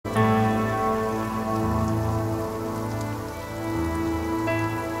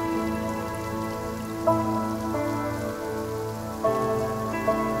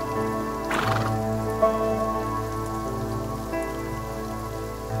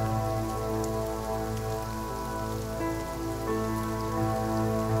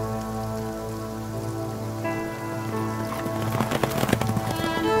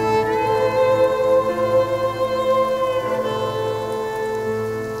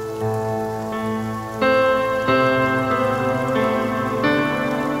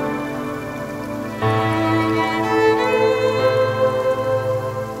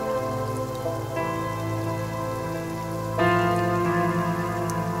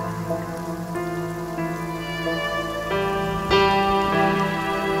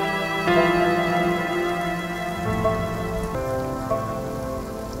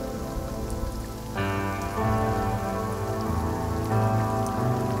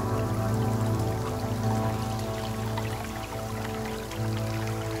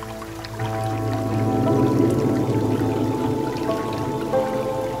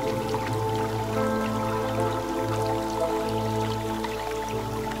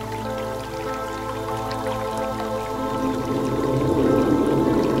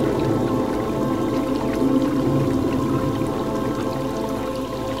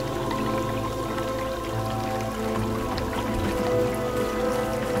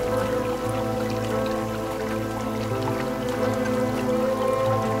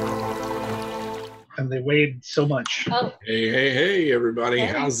weighed so much. Oh. Hey, everybody. Hey.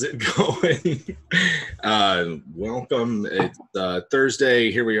 How's it going? Welcome. It's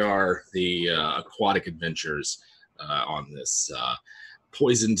Thursday. Here we are, the Aquatic Adventures on this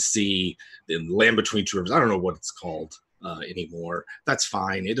poisoned sea, the land between two rivers. I don't know what it's called anymore. That's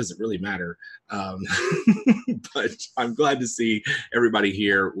fine. It doesn't really matter. But I'm glad to see everybody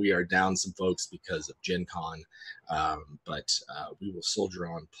here. We are down some folks because of Gen Con, but we will soldier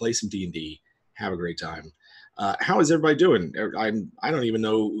on, play some D&D, have a great time. How is everybody doing? I don't even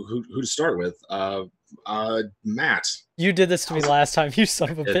know who to start with. Matt. You did this to me last time, you son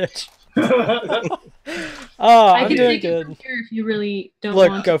of a bitch. I I'm can doing take good. it from here if you really don't Look,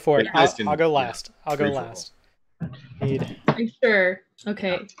 want go for it. Yeah, I'll go last. I'll go last. Are you sure?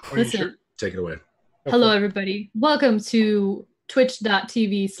 Okay. Listen. Sure? Take it away. Hello, everybody. Welcome to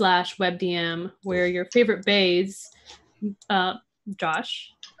twitch.tv/webdm, where your favorite bays,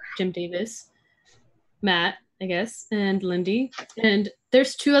 Josh, Jim Davis, Matt, I guess, and Lindy. And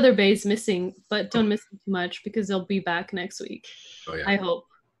there's two other bays missing, but don't miss them too much because they'll be back next week. Oh, yeah. I hope.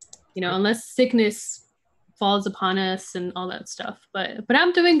 You know, unless sickness falls upon us and all that stuff. But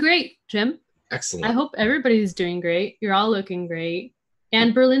I'm doing great, Jim. Excellent. I hope everybody's doing great. You're all looking great.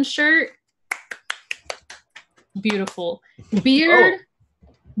 And Berlin shirt, beautiful. Beards,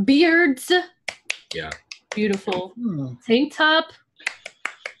 yeah, beautiful. Tank top,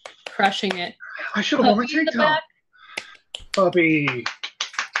 crushing it. I should have worn my tank top. Puppy.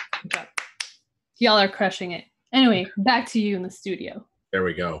 Y'all are crushing it. Anyway, back to you in the studio. There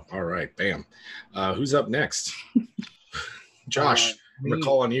we go. All right, bam. Who's up next? Josh, I'm gonna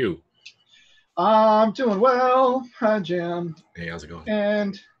call on you. I'm doing well. Hi, Jim. Hey, how's it going?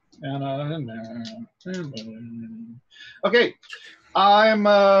 Okay, I'm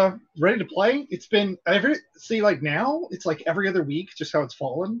ready to play. It's been now it's like every other week, just how it's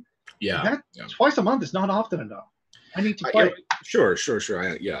fallen. Yeah. Twice a month is not often enough. I need to play. Sure.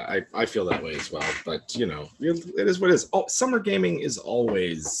 I feel that way as well. But you know, it is what it is. Oh, summer gaming is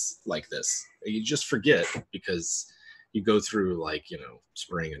always like this. You just forget because you go through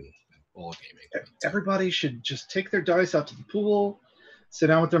spring and fall gaming. Everybody should just take their dice out to the pool, sit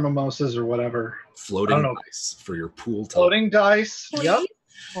down with their mimosas or whatever. Floating dice for your pool time. Floating dice. Yep.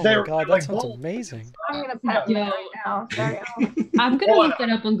 Oh my god, that sounds amazing. I'm gonna pat them right now. Sorry. I'm gonna look that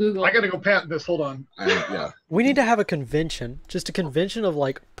up on Google. I gotta go patent this. Hold on. Yeah. We need to have a convention, just a convention of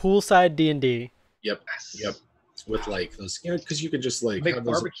like poolside D&D. Yep. With like those, because you can just make have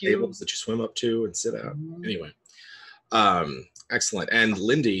those barbecue tables that you swim up to and sit at. Anyway, excellent. And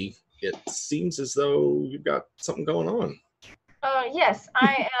Lindy, it seems as though you've got something going on. Yes,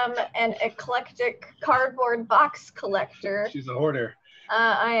 I am an eclectic cardboard box collector. She's a hoarder.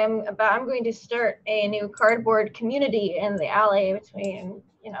 I'm going to start a new cardboard community in the alley between,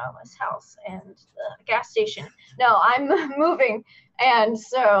 this house and the gas station. No, I'm moving, and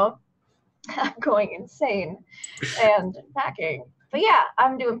so I'm going insane and packing. But yeah,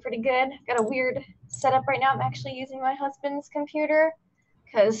 I'm doing pretty good. Got a weird setup right now. I'm actually using my husband's computer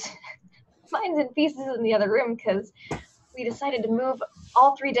because mine's in pieces in the other room because we decided to move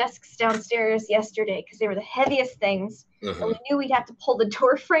all 3 desks downstairs yesterday because they were the heaviest things. And we knew we'd have to pull the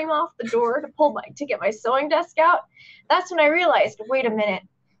door frame off the door to get my sewing desk out. That's when I realized, wait a minute,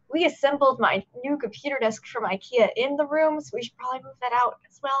 we assembled my new computer desk from IKEA in the room, so we should probably move that out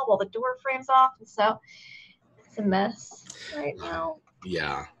as well while the door frame's off. And so it's a mess right now.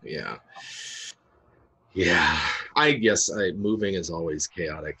 Yeah. I guess moving is always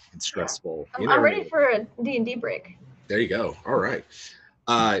chaotic and stressful. I'm ready for a D&D break. There you go. All right.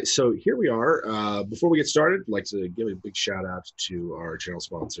 So here we are. Before we get started, I'd like to give a big shout out to our channel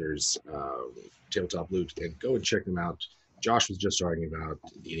sponsors, Tabletop Loot, and go and check them out. Josh was just talking about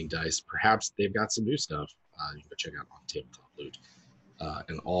eating dice. Perhaps they've got some new stuff. You can go check out on Tabletop Loot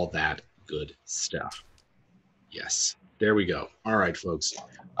and all that good stuff. Yes, there we go. All right, folks.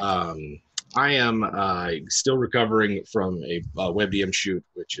 I am still recovering from a WebDM shoot,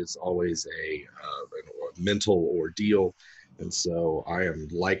 which is always a mental ordeal. And so I am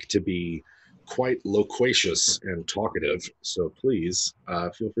like to be quite loquacious and talkative. So please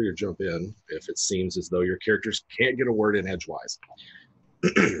feel free to jump in if it seems as though your characters can't get a word in edgewise.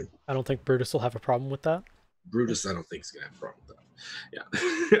 I don't think Brutus will have a problem with that. Brutus, I don't think is going to have a problem with that.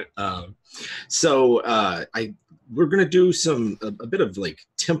 Yeah. So we're going to do a bit of like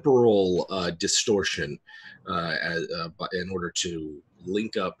temporal distortion in order to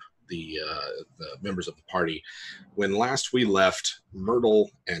link up the members of the party. When last we left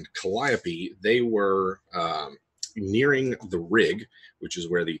Myrtle and Calliope, they were nearing the rig, which is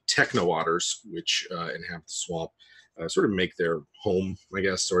where the Techno-Otters, which inhabit the swamp, sort of make their home, I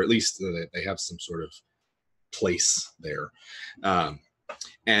guess, or at least they have some sort of place there.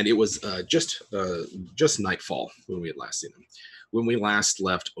 And it was just nightfall when we had last seen him. When we last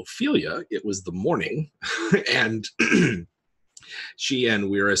left Ophelia, it was the morning, and she and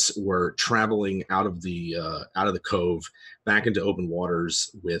Wyrus were traveling out of the cove back into open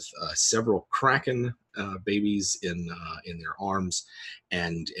waters with several kraken babies in their arms,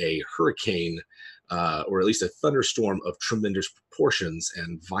 and a hurricane, or at least a thunderstorm of tremendous proportions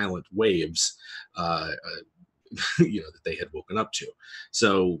and violent waves, that they had woken up to.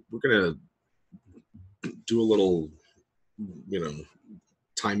 So we're gonna do a little,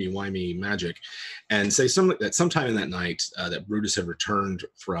 timey-wimey magic, and say that sometime in that night that Brutus had returned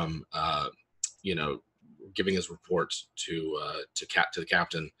from, giving his report to the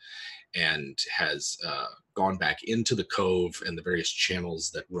captain, and has gone back into the cove and the various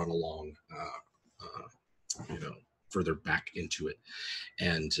channels that run along, further back into it,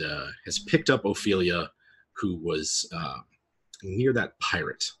 and has picked up Ophelia, who was near that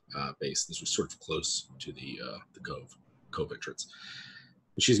pirate base. This was sort of close to the cove entrance.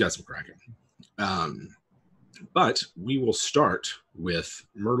 She's got some kraken. But we will start with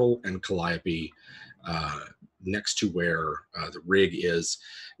Myrtle and Calliope next to where the rig is.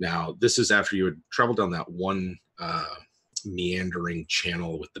 Now, this is after you had traveled down that one meandering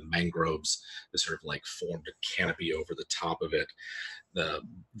channel with the mangroves that sort of like formed a canopy over the top of it.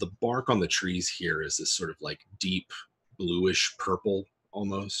 The bark on the trees here is this sort of like deep bluish purple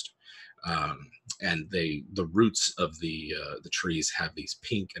almost. And the roots of the trees have these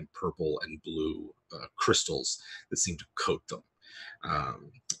pink and purple and blue crystals that seem to coat them.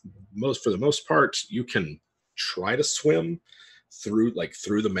 For the most part, you can try to swim through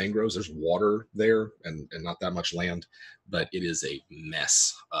the mangroves. There's water there and not that much land, but it is a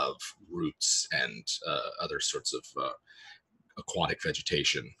mess of roots and other sorts of aquatic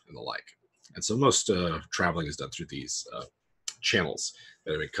vegetation and the like. And so most traveling is done through these channels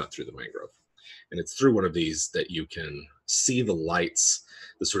that have been cut through the mangrove. And it's through one of these that you can see the lights,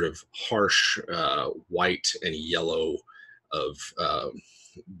 the sort of harsh white and yellow of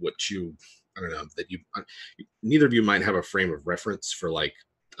neither of you might have a frame of reference for like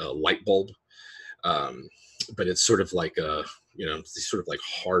a light bulb, but it's sort of like these sort of like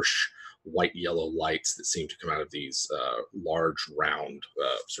harsh white yellow lights that seem to come out of these large round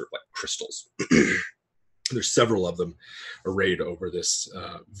sort of like crystals. There's several of them arrayed over this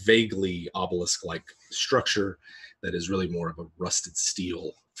vaguely obelisk-like structure that is really more of a rusted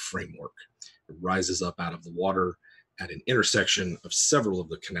steel framework. It rises up out of the water at an intersection of several of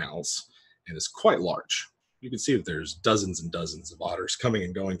the canals and is quite large. You can see that there's dozens and dozens of otters coming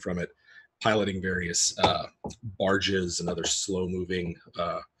and going from it, piloting various barges and other slow-moving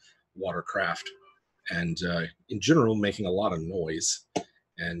watercraft, and in general making a lot of noise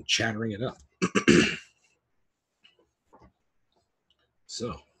and chattering it up.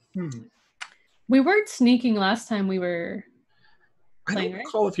 So we weren't sneaking last time we were playing, I don't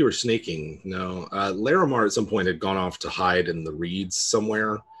recall if you were sneaking. No, Larimar at some point had gone off to hide in the reeds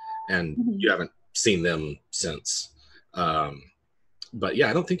somewhere, and you haven't seen them since. But yeah,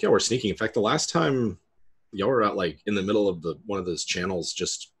 I don't think y'all were sneaking. In fact, the last time y'all were out like in the middle of one of those channels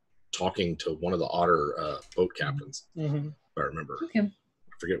just talking to one of the otter boat captains, if I remember. Okay. I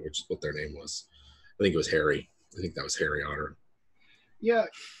forget what their name was. I think it was Harry. I think that was Harry Otter. Yeah.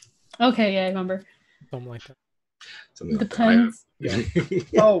 Okay, yeah, I remember. Something like that. Depends. Yeah.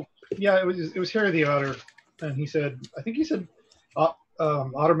 Oh, yeah, it was Harry the Otter, and he said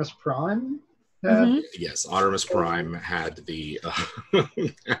Ottermus Prime had. Yes, Ottermus Prime had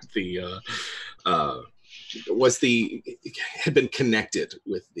had been connected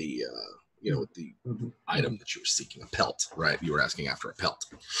with the with the item that you were seeking, a pelt, right? You were asking after a pelt,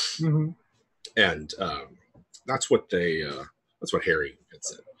 and that's what Harry had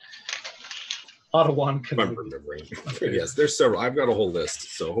said. Ottawan. I'm remembering. Yes, there's several. I've got a whole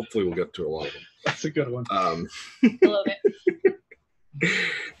list, so hopefully we'll get to a lot of them. That's a good one. I love it.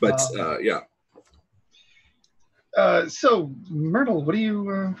 But yeah. So Myrtle, what do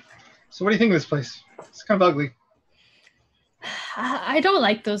you think of this place? It's kind of ugly. I don't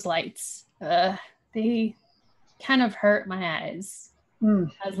like those lights. They kind of hurt my eyes.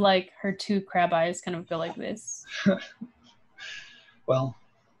 As like her two crab eyes kind of go like this. Well,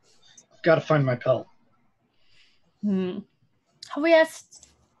 I've got to find my pelt. Have we asked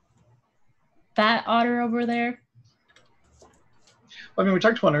that otter over there? I mean, we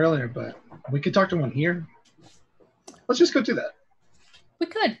talked to one earlier, but we could talk to one here. Let's just go do that. We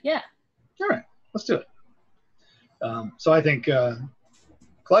could, yeah. All right, let's do it. So I think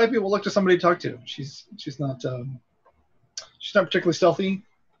Calliope will look to somebody to talk to. She's not particularly stealthy.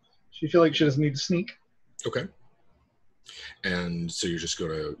 She feels like she doesn't need to sneak. Okay. And so you're just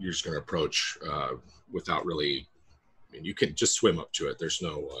gonna approach without really. I mean, you can just swim up to it. There's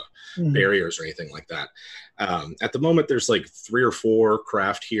no barriers or anything like that. At the moment, there's like 3 or 4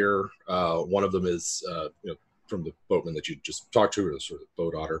 craft here. One of them is, from the boatman that you just talked to, or the sort of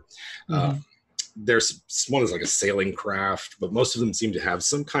boat otter. There's one is like a sailing craft, but most of them seem to have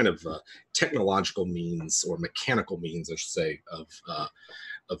some kind of technological means or mechanical means, I should say,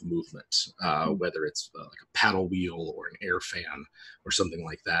 of movement, whether it's like a paddle wheel or an air fan or something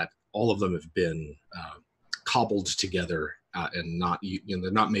like that. All of them have been cobbled together and not,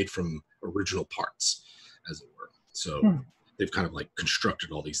 they're not made from original parts, as it were. So they've kind of like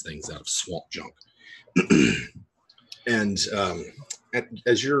constructed all these things out of swamp junk. And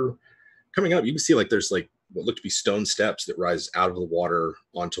as you're coming up, you can see like there's like what look to be stone steps that rise out of the water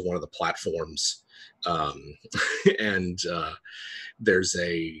onto one of the platforms. And there's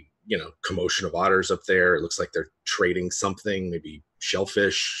a commotion of otters up there. It looks like they're trading something, maybe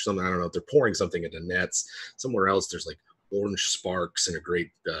shellfish, something. I don't know if they're pouring something into nets. Somewhere else, there's like orange sparks and a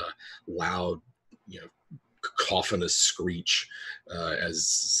great loud, cacophonous screech as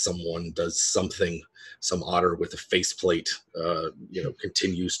someone does something. Some otter with a faceplate,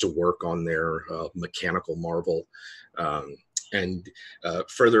 continues to work on their mechanical marvel. And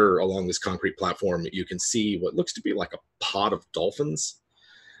further along this concrete platform, you can see what looks to be like a pod of dolphins.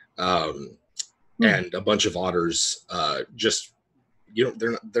 And a bunch of otters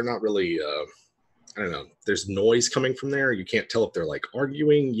they're not really I don't know, there's noise coming from there. You can't tell if they're like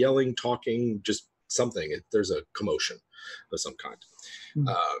arguing, yelling, talking, just something. There's a commotion of some kind.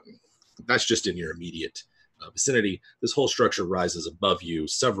 That's just in your immediate vicinity. This whole structure rises above you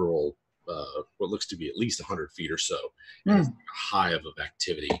several what looks to be at least 100 feet or so. And it's a hive of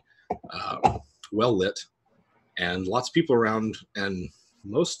activity, well lit, and lots of people around, and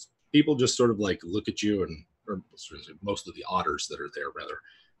most people just sort of like look at you, or most of the otters that are there rather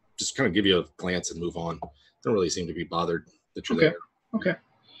just kind of give you a glance and move on. Don't really seem to be bothered that you're there. Okay,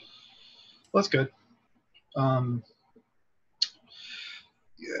 well, that's good.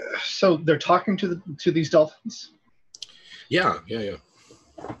 So they're talking to these dolphins. Yeah.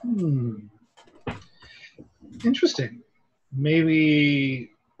 Interesting.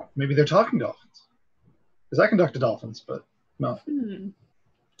 Maybe they're talking dolphins, because I can talk to dolphins, but no.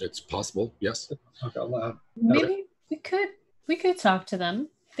 It's possible, yes. Talk out loud. Maybe we could talk to them.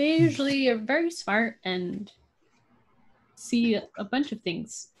 They usually are very smart and see a bunch of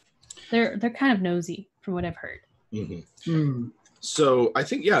things. They're kind of nosy, from what I've heard. So I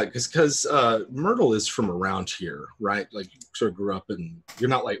think, because Myrtle is from around here, right? Like, you sort of grew up, and you're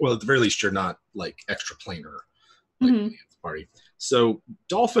not like, well, at the very least, you're not like extraplanar, like the party. So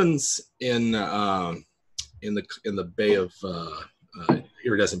dolphins in the Bay of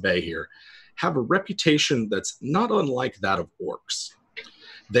Iridescent Bay here have a reputation that's not unlike that of orcs.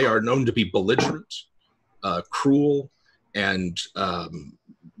 They are known to be belligerent, cruel, and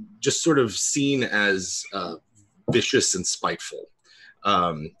just sort of seen as vicious and spiteful.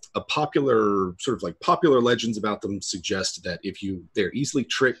 Popular legends about them suggest that they're easily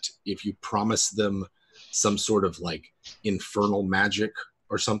tricked if you promise them some sort of like infernal magic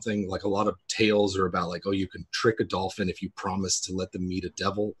or something. Like, a lot of tales are about like, oh, you can trick a dolphin if you promise to let them meet a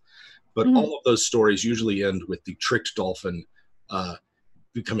devil. But all of those stories usually end with the tricked dolphin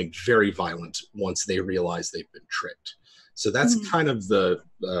becoming very violent once they realize they've been tricked. So that's kind of the,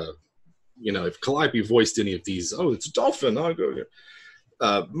 if Calliope voiced any of these, oh, it's a dolphin, I'll go here.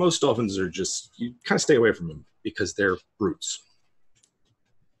 Most dolphins are just, you kind of stay away from them because they're brutes.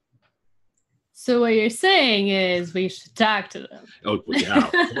 So what you're saying is we should talk to them. Oh, yeah,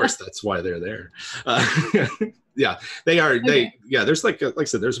 of course. That's why they're there. Yeah, they are. Okay. There's like I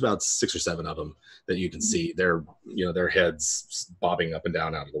said, there's about 6 or 7 of them that you can see. They're, their heads bobbing up and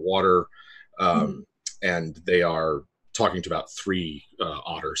down out of the water. And they are talking to about 3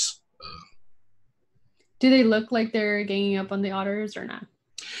 otters. Do they look like they're ganging up on the otters or not?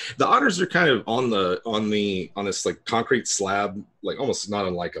 The otters are kind of on this like concrete slab, like almost not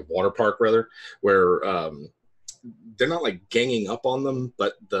unlike a water park rather, where they're not like ganging up on them,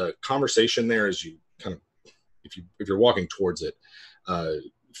 but the conversation there, as you kind of, if you're walking towards it,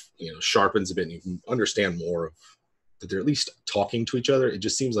 sharpens a bit, and you can understand more of that they're at least talking to each other. It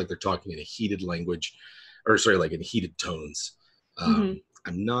just seems like they're talking in a heated language, like in heated tones. I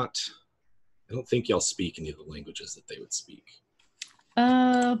don't think y'all speak any of the languages that they would speak.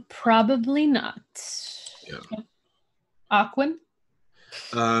 Probably not. Yeah. Aquan?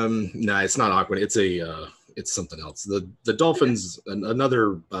 No, it's not Aquan. It's something else. The dolphins,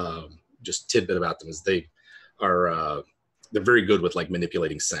 another just tidbit about them is they are they're very good with like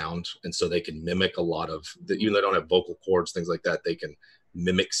manipulating sound, and so they can mimic a lot of even though they don't have vocal cords, things like that, they can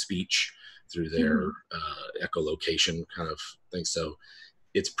mimic speech through their echolocation kind of thing. So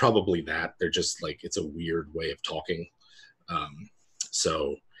it's probably that they're just like, it's a weird way of talking.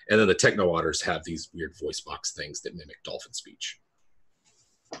 So, and then the techno otters have these weird voice box things that mimic dolphin speech.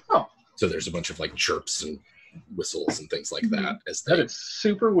 Oh, so there's a bunch of like chirps and whistles and things like that. That is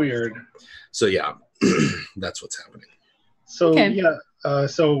super weird. So yeah, that's what's happening. So yeah,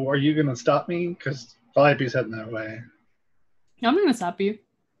 so are you gonna stop me? Because Calliope's heading that way. I'm gonna stop you.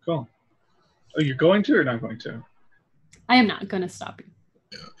 Cool. Oh, you're going to or not going to? I am not gonna stop you.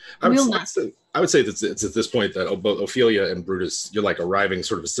 Yeah. I would say that it's at this point that both Ophelia and Brutus, you're like arriving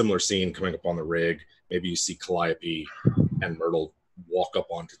sort of a similar scene coming up on the rig. Maybe you see Calliope and Myrtle walk up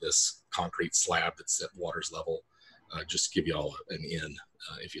onto this concrete slab that's at water's level. Just give you all an in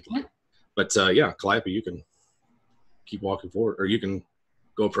if you'd like. But yeah, Calliope, you can keep walking forward, or you can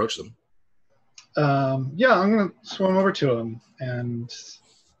go approach them. Yeah, I'm gonna swim over to them, and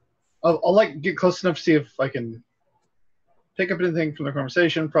I'll like get close enough to see if I can pick up anything from the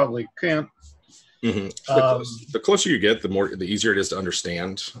conversation. Probably can't. Mm-hmm. The closer you get, the easier it is to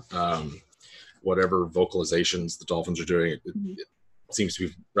understand whatever vocalizations the dolphins are doing. It seems to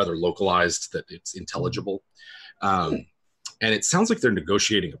be rather localized, that it's intelligible. And it sounds like they're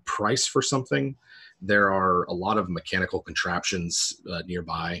negotiating a price for something. There are a lot of mechanical contraptions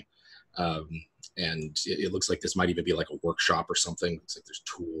nearby. And it looks like this might even be like a workshop or something. Looks like there's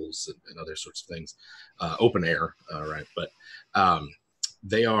tools and other sorts of things. Open air, right? But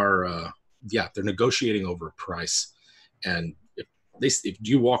they are, they're negotiating over a price. And if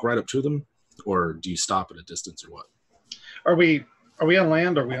do you walk right up to them, or do you stop at a distance, or what? Are we on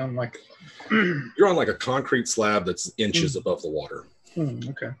land? Or are we on like? You're on like a concrete slab that's inches above the water.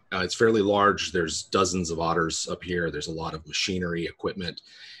 Okay. It's fairly large. There's dozens of otters up here. There's a lot of machinery, equipment.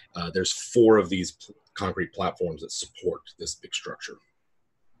 There's 4 of these concrete platforms that support this big structure.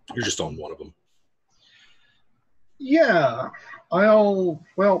 You're just on one of them. Yeah.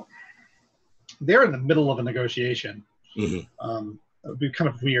 Well, they're in the middle of a negotiation. Mm-hmm. It would be kind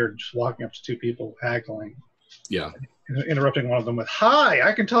of weird just walking up to 2 people haggling. Yeah. Interrupting one of them with, "Hi,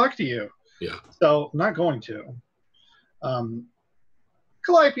 I can talk to you." Yeah. So I'm not going to.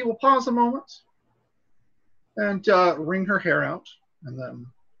 Calliope will pause a moment and wring her hair out, and then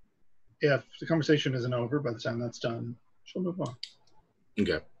if the conversation isn't over by the time that's done, she'll move on.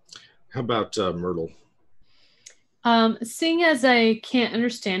 Okay. How about Myrtle? Seeing as I can't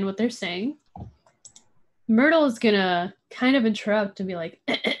understand what they're saying, Myrtle is gonna kind of interrupt and be like,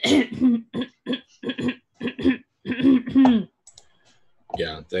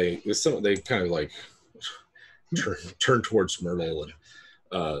 yeah, they kind of like turn towards Myrtle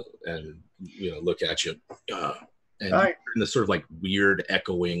and look at you, and in the sort of like weird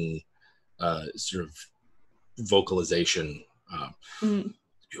echoing sort of vocalization.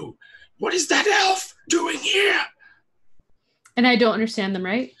 What is that elf doing here? And I don't understand them,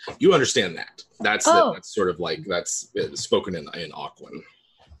 right? You understand that. That's sort of like that's spoken in Aquan.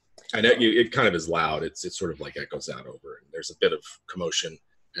 I know it kind of is loud. It sort of like echoes out over, and there's a bit of commotion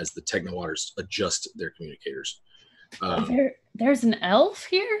as the techno otters adjust their communicators. There's an elf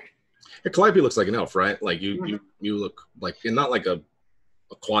here? Calliope looks like an elf, right? Like you look like, and not like a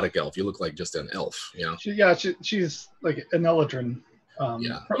aquatic elf. You look like just an elf, you know? She's like an eldrin.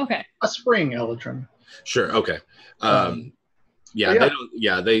 Okay. A spring eldrin. Sure. Okay.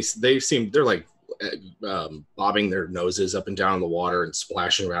 They seem, they're like bobbing their noses up and down the water and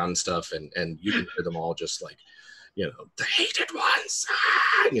splashing around and stuff, and you can hear them all just like, the hated ones.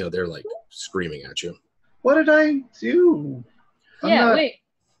 They're like screaming at you. What did I do? Wait.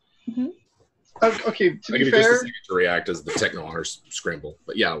 Mm-hmm. Okay, to I be give you fair, just a second to react as the techno otters scramble.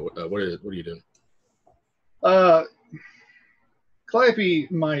 But yeah, what are you doing? Calliope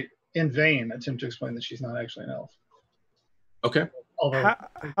might, in vain, attempt to explain that she's not actually an elf. Okay. Although,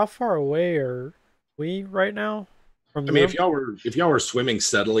 how far away are we right now from them? If y'all were swimming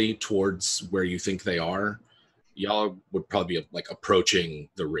steadily towards where you think they are, y'all would probably be like approaching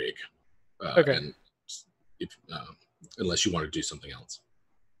the rig. Okay. And if, unless you want to do something else.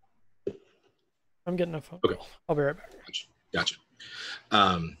 I'm getting a phone. Okay. I'll be right back. Gotcha.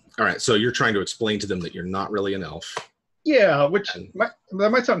 All right. So you're trying to explain to them that you're not really an elf. Yeah, that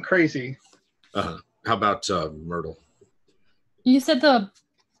might sound crazy. How about Myrtle? You said the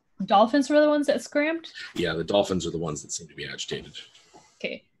dolphins were the ones that scrammed? Yeah, the dolphins are the ones that seem to be agitated.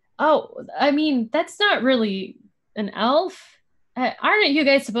 Okay. Oh, that's not really an elf. Aren't you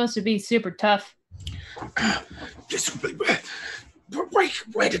guys supposed to be super tough?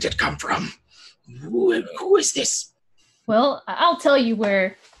 Where did it come from? Who is this? Well, I'll tell you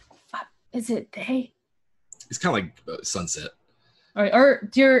where. Is it day? It's kind of like sunset. Or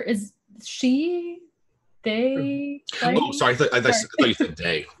is she? They? Oh, sorry. I thought you said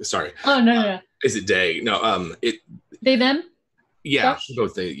day. Sorry. Oh no. Is it day? No. They them? Yeah. Josh?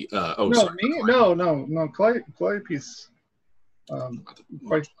 Both they. No, sorry. me? No. Calliope's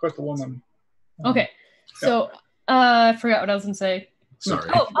quite the woman. Okay. So I forgot what I was gonna say. Sorry.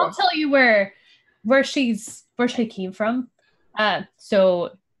 Oh, I'll tell you where she came from.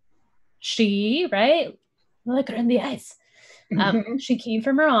 So she, right? Look her in the eyes. She came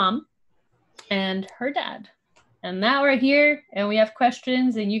from her mom and her dad. And now we're here and we have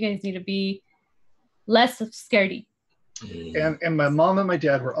questions and you guys need to be less scaredy. And my mom and my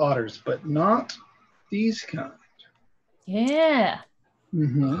dad were otters, but not these kind. Yeah.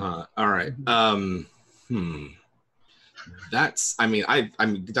 All right. That's. I mean,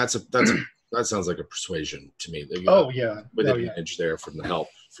 that sounds like a persuasion to me. With advantage there from the help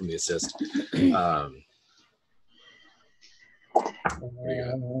from the assist.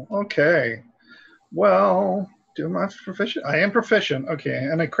 Okay. Well, am I proficient? I am proficient. Okay,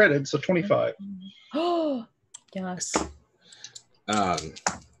 and I critted, so 25. Oh, yes.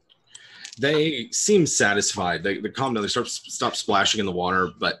 They seem satisfied. They calm down. They stop splashing in the water,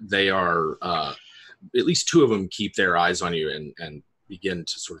 but they are at least two of them keep their eyes on you and begin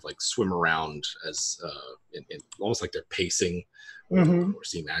to sort of like swim around as in almost like they're pacing or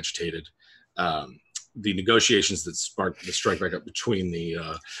seem agitated. The negotiations that strike back up between the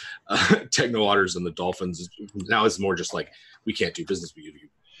techno otters and the dolphins now is more just like, we can't do business with you.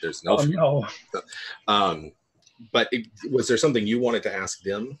 There's no. But was there something you wanted to ask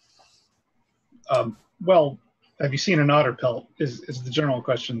them? Well, have you seen an otter pelt? Is the general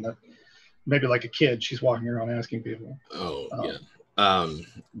question that maybe like a kid, she's walking around asking people. Oh, yeah.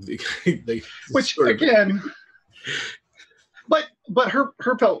 They which again, but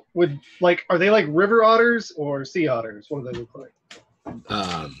her pelt would like, are they like river otters or sea otters? What do they look like?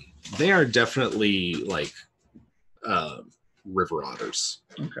 They are definitely like river otters.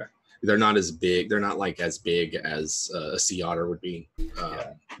 Okay. They're not as big. They're not like as big as a sea otter would be.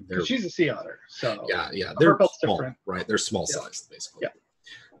 She's a sea otter, so yeah. They're small, different, right? They're small sized, basically.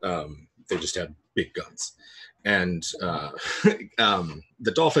 Yeah. They just have big guns, and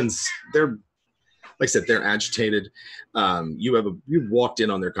the dolphins. They're, like I said, they're agitated. You've walked in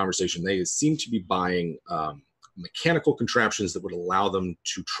on their conversation. They seem to be buying mechanical contraptions that would allow them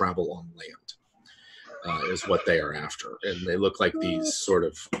to travel on land. Is what they are after, and they look like these sort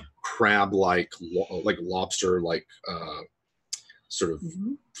of crab-like, like lobster-like sort of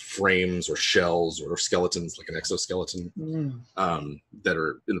frames or shells or skeletons, like an exoskeleton, that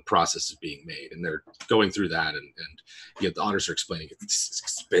are in the process of being made, and they're going through that. And the otters are explaining this is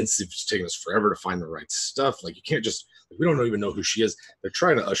expensive. It's taking us forever to find the right stuff. Like, you can't just. We don't even know who she is. They're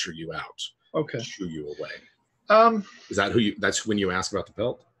trying to usher you out. Okay. Shoo you away. Is that who you? That's when you ask about the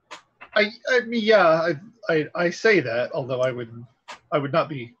pelt. I say that, although I would not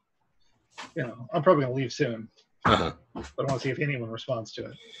be, I'm probably gonna leave soon. But I want to see if anyone responds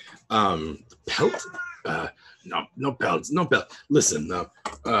to it. Pelt? No pelts, no pelt. Listen,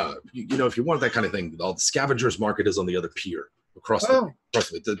 if you want that kind of thing, all the scavengers market is on the other pier across the.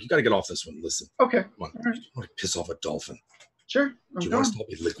 You got to get off this one. Listen. Okay. Come on. Right. I want to piss off a dolphin. Sure. Do you want us to all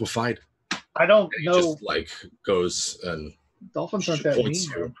be liquefied? I don't know. Just like goes and. Dolphins aren't that mean.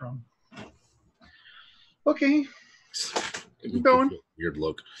 Okay. Keep going. Weird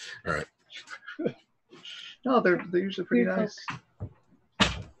look. All right. No, they're usually pretty nice.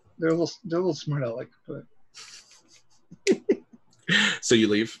 They're a little smart aleck, but. So you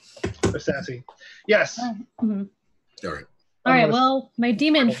leave? They're sassy. Yes. All right. All right. Well, my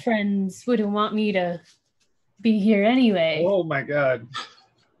demon friends wouldn't want me to be here anyway. Oh my god.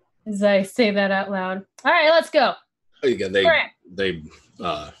 As I say that out loud. All right, let's go. Again, they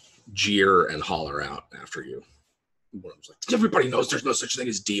jeer and holler out after you. One of them's like, everybody knows there's no such thing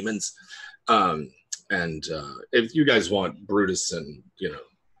as demons. And if you guys want, Brutus and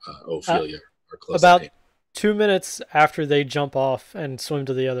Ophelia are close. About 2 minutes after they jump off and swim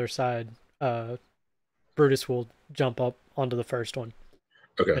to the other side, Brutus will jump up onto the first one.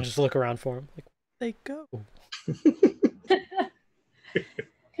 Okay. And just look around for him. Like, where'd they go?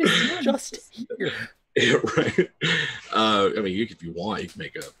 Just here. Yeah, right. If you want, you can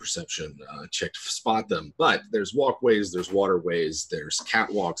make a perception check to spot them. But there's walkways, there's waterways, there's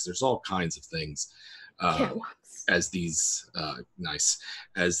catwalks, there's all kinds of things. As these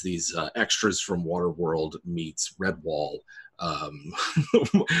extras from Waterworld meets Redwall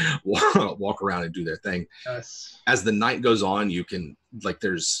walk around and do their thing. Yes. As the night goes on, you can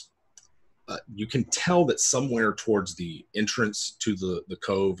there's you can tell that somewhere towards the entrance to the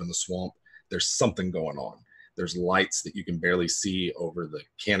cove and the swamp, there's something going on. There's lights that you can barely see over the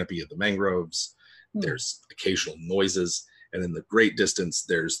canopy of the mangroves. There's occasional noises. And in the great distance,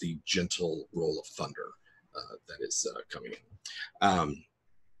 there's the gentle roll of thunder that is coming in.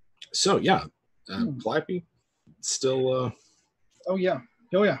 So, yeah, Calliope still... Oh, yeah.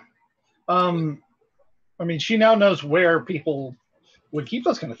 I mean, she now knows where people would keep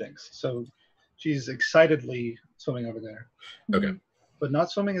those kind of things. So she's excitedly swimming over there. Okay. But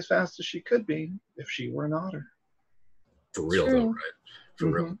not swimming as fast as she could be if she were an otter. For real, though, right? For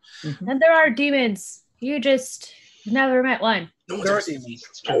real. And there are demons. You've never met one. There are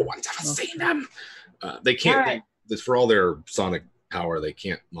demons. No one's ever seen them. They can't, for all their sonic power, they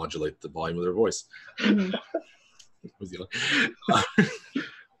can't modulate the volume of their voice.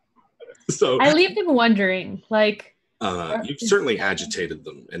 So I leave them wondering, like... you've certainly agitated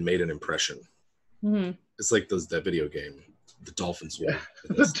them and made an impression. It's like that video game. The dolphins will.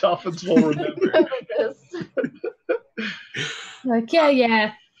 The dolphins will remember. Like,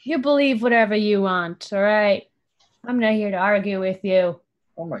 yeah. You believe whatever you want, all right? I'm not here to argue with you.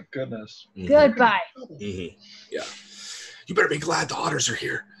 Oh my goodness. Goodbye. Yeah. You better be glad the otters are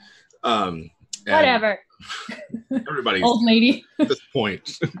here. Whatever. Everybody. Old lady. At this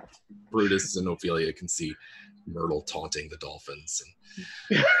point, Brutus and Ophelia can see Myrtle taunting the dolphins.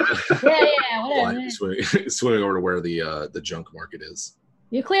 And Whatever. Swimming over to where the junk market is.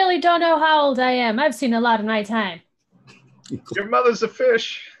 You clearly don't know how old I am. I've seen a lot of nighttime. Your mother's a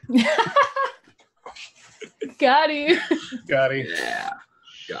fish. Got you. Got him. Yeah.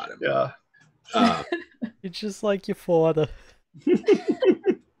 Got him. Yeah. It's just like your father. You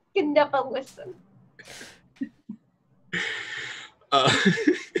can never listen. All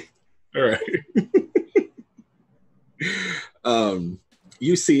right.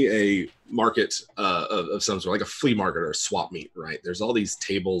 You see a market of some sort, like a flea market or a swap meet, right? There's all these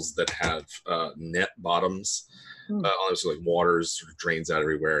tables that have net bottoms. So like water sort of drains out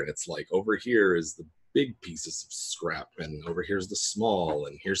everywhere, and it's like over here is the big pieces of scrap, and over here's the small,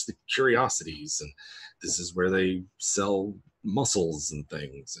 and here's the curiosities, and this is where they sell mussels and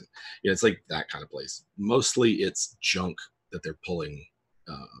things. And it's like that kind of place. Mostly it's junk that they're pulling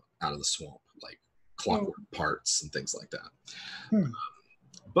out of the swamp, like clockwork parts and things like that.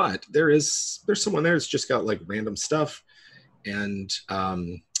 But there's someone there that's just got like random stuff. And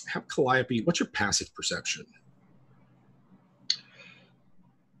have Calliope, what's your passive perception?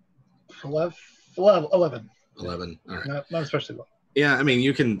 11. 11. All right. Not especially low. Yeah, I mean,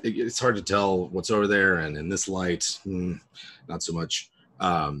 it's hard to tell what's over there, and in this light, not so much.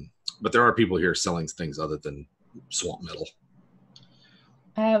 But there are people here selling things other than swamp metal.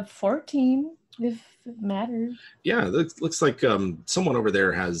 I have 14, if it matters. Yeah, it looks like someone over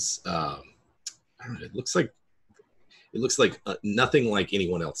there has, I don't know, it looks like nothing like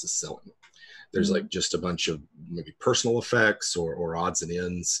anyone else is selling. There's like just a bunch of maybe personal effects or odds and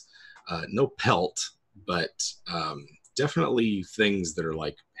ends. No pelt, but definitely things that are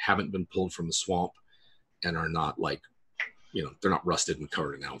like haven't been pulled from the swamp and are not like, they're not rusted and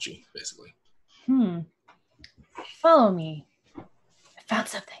covered in algae, basically. Follow me. I found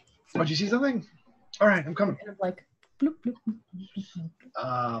something. Oh, did you see something? All right, I'm coming. Kind of like bloop, bloop, bloop,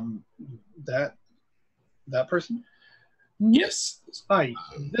 bloop. That person? Yes. Hi,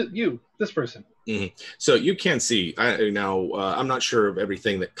 this person. So you can see, I'm not sure of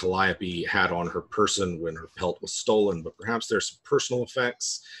everything that Calliope had on her person when her pelt was stolen, but perhaps there's some personal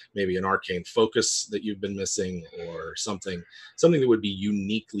effects, maybe an arcane focus that you've been missing, or something that would be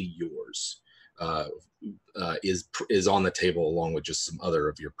uniquely yours is on the table, along with just some other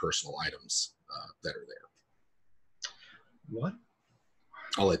of your personal items that are there. What?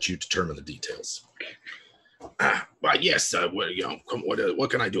 I'll let you determine the details. Well, yes. What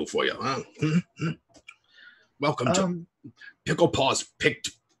can I do for you? Huh? Welcome to Pickle Paw's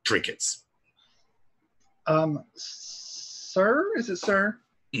Picked Trinkets. Sir? Is it sir?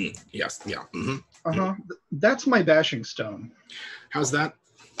 Yes. Yeah. That's my bashing stone. How's that?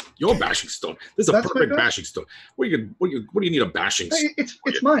 Your bashing stone. This is a perfect bashing stone. What do you need a bashing stone?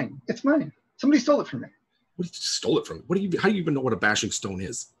 It's mine. It's mine. Somebody stole it from me. What, you stole it from me? How do you even know what a bashing stone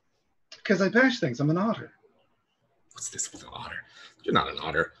is? Because I bash things. I'm an otter. What's this with an otter? You're not an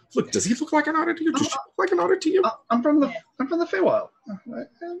otter. Look, does he look like an otter to you? Does she look like an otter to you? I'm from the Feywild.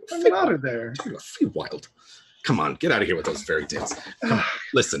 I'm an otter there. Feywild. Come on, get out of here with those fairy tales.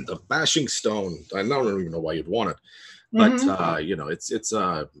 Listen, the bashing stone. I don't even know why you'd want it, but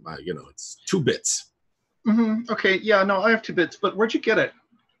it's 2 bits. Okay, yeah, no, I have 2 bits. But where'd you get it?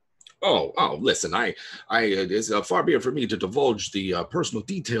 Listen, it's far be it for me to divulge the personal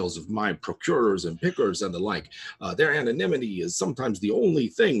details of my procurers and pickers and the like. Their anonymity is sometimes the only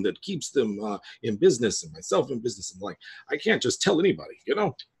thing that keeps them in business, and myself in business and the like. I can't just tell anybody, you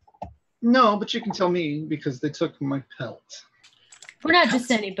know? No, but you can tell me because they took my pelt. We're not just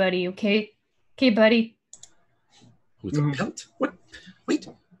anybody, okay? Okay, buddy. Who's a pelt? What? Wait.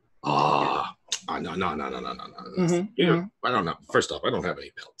 No. I don't know. First off, I don't have any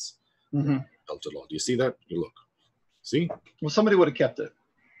pelts. Pelts at all. Do you see that? You look. See? Well, somebody would have kept it.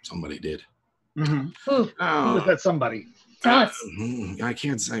 Somebody did. Who? Who was that somebody? Tell us. I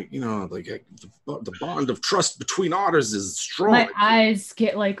can't say, the bond of trust between otters is strong. My eyes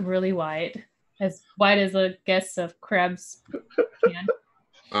get like really wide as a guess of crab's can.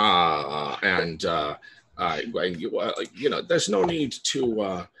 There's no need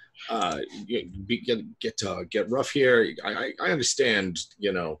to get rough here. I understand,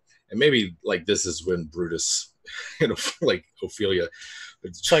 and maybe like this is when Brutus, like Ophelia,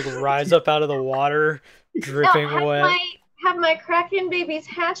 it's like rise up out of the water, dripping wet. Have my Kraken babies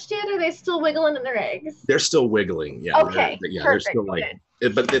hatched yet? Or are they still wiggling in their eggs? They're still wiggling. Yeah. Okay. They're still like,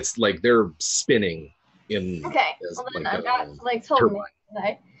 but it's like they're spinning in. Okay. Well, then I've got like told me.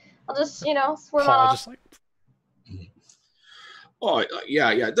 I'll just swim off. Just like... Oh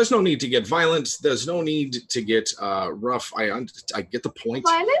yeah. There's no need to get violent. There's no need to get rough. I get the point.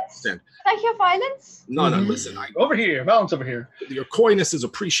 Violence? Did I hear violence? No. Listen. Over here. Violence over here. Your coyness is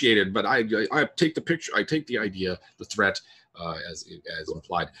appreciated, but I take the picture. I take the idea, the threat, as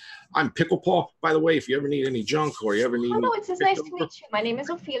implied. I'm Picklepaw, by the way. If you ever need any junk or you ever need. It's nice to meet you. My name is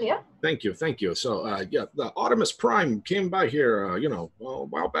Ophelia. Thank you. So the Artemis Prime came by here, a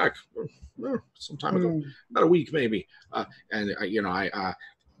while back. Some time ago, about a week maybe, and I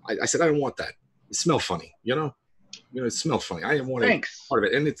said I don't want that. It smells funny, it smells funny. I didn't want any part of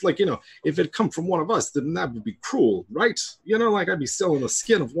it, and it's like if it come from one of us, then that would be cruel, right? Like I'd be selling the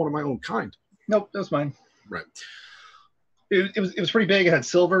skin of one of my own kind. Nope, that's mine. Right. It was pretty big. It had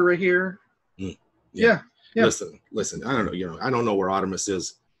silver right here. Yeah. Listen. I don't know. I don't know where Artemis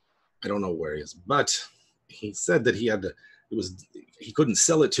is. I don't know where he is, but he said that he had to. He couldn't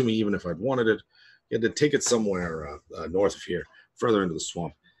sell it to me even if I'd wanted it. He had to take it somewhere north of here, further into the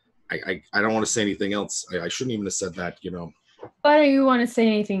swamp. I don't want to say anything else. I shouldn't even have said that, Why don't you want to say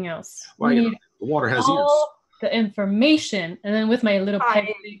anything else? Well, the water has ears. The information, and then with my little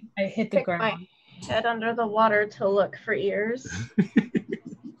peg, I hit the ground. My head under the water to look for ears.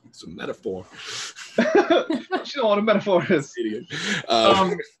 It's a metaphor. She don't want a metaphor. This idiot.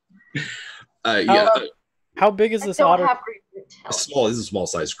 How big is this otter? This is a small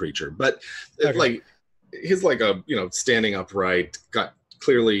sized creature, but like he's like a standing upright, got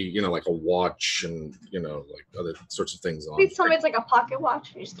clearly like a watch and like other sorts of things on. Please tell me it's like a pocket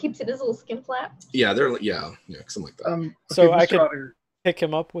watch. He just keeps it his little skin flap. Yeah, they're something like that. So I could pick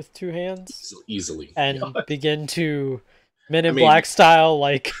him up with two hands easily and begin to Men in Black style,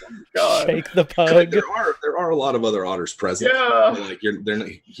 like shake the pug. There are a lot of other otters present. Yeah. Like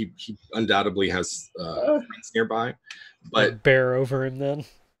he undoubtedly has friends nearby, but bear over him then.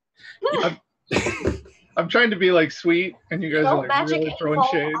 I'm trying to be like sweet, and you guys are like really throwing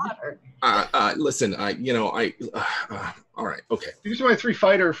shade. Listen, all right, okay. These are my 3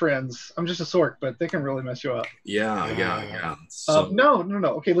 fighter friends. I'm just a sork, but they can really mess you up. Yeah. So, no.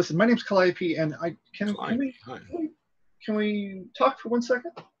 Okay, listen. My name's Calliope, and can we talk for 1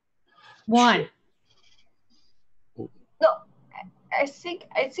 second? One. No, I think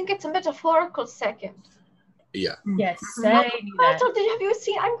it's a metaphorical second. Yeah. Yes, say that. Have you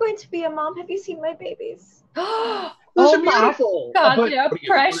seen? I'm going to be a mom. Have you seen my babies? Those are beautiful. God, they're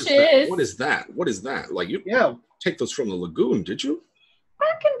precious. What is that? Like you take those from the lagoon, did you?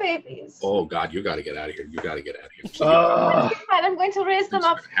 Kraken babies. Oh God, you got to get out of here. I'm going to raise them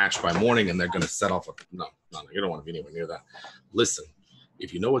up. Hatch by morning, and they're going to set off. No, you don't want to be anywhere near that. Listen,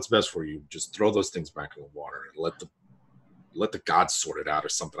 if you know what's best for you, just throw those things back in the water and let the gods sort it out or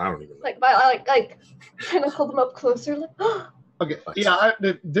something. I don't even know. Like kind of hold them up closer. Like, okay. Yeah.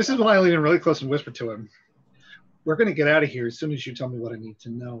 This is when I lean in really close and whisper to him. We're going to get out of here as soon as you tell me what I need to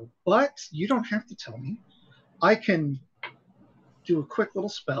know. But you don't have to tell me. I can do a quick little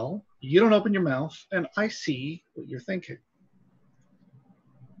spell. You don't open your mouth, and I see what you're thinking.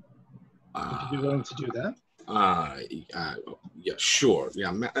 Would you be willing to do that? Yeah, sure.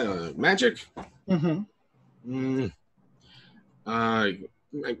 Yeah, magic. Mm-hmm.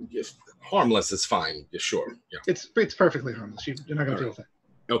 Harmless is fine. Yeah, sure. Yeah. It's perfectly harmless. You're not going to deal with it.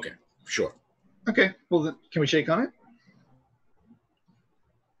 Okay, sure. Okay. Well, then, can we shake on it?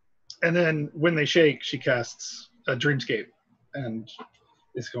 And then when they shake, she casts a dreamscape, and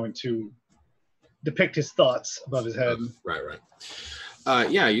is going to depict his thoughts above his head. Right.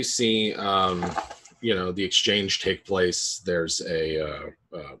 Yeah, you see, the exchange take place. There's a,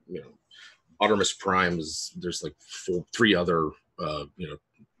 Artemis Prime's. There's like three other,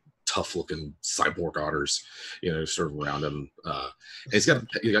 tough-looking cyborg otters, sort of around him. And he's got,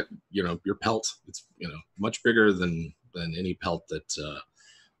 your pelt. It's, much bigger than any pelt that,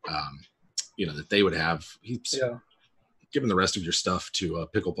 that they would have. He's given the rest of your stuff to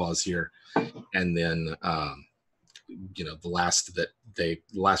Pickle Paws here, and then, the last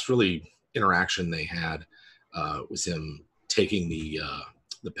really interaction they had was him taking the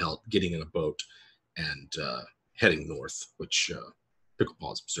pelt, getting in a boat, and heading north, which Pickle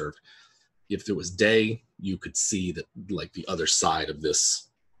Paws observed. If it was day, you could see that, like, the other side of this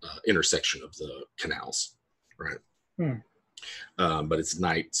intersection of the canals, right? But it's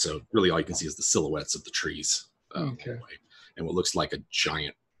night, so really all you can see is the silhouettes of the trees, and what looks like a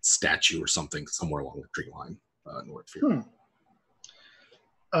giant statue or something somewhere along the tree line north here.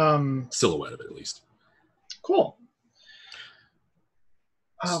 Silhouette of it, at least. Cool.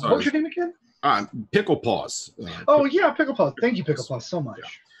 What was your name again? Pickle Paws. Pickle Paws. Thank you, Pickle Paws, so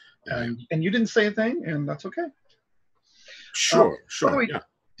much. Yeah. And you didn't say a thing, and that's okay. Sure. By the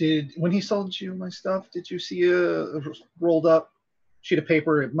way, when he sold you my stuff, did you see a rolled up sheet of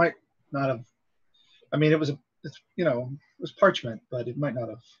paper? It might not have. I mean, it was parchment, but it might not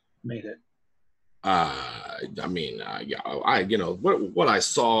have made it. What I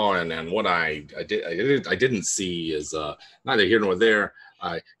saw and what I didn't see is neither here nor there.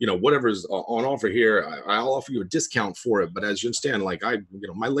 Whatever's on offer here, I'll offer you a discount for it. But as you understand, like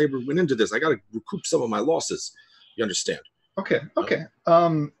my labor went into this. I got to recoup some of my losses. You understand? Okay.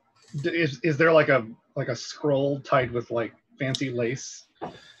 Is there like a scroll tied with like fancy lace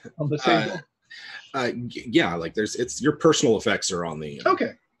on the table? Like it's your personal effects are on the.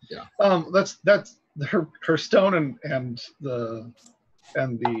 Okay. Yeah. That's her stone and the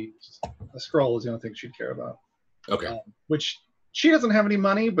scroll is the only thing she'd care about. Okay. Which she doesn't have any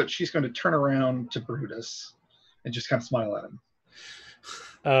money, but she's going to turn around to Brutus and just kind of smile at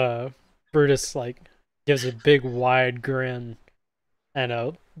him. Brutus gives a big wide grin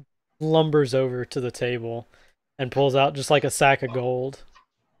and lumbers over to the table and pulls out just like a sack of gold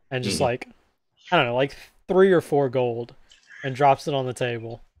and just I don't know, 3 or 4 gold, and drops it on the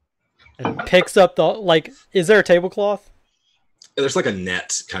table and picks up is there a tablecloth? There's like a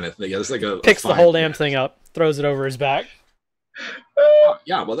net kind of thing. Yeah, there's like picks the whole damn thing up, throws it over his back.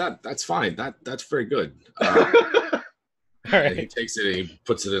 Yeah, well that's fine. That's very good. All right. He takes it and he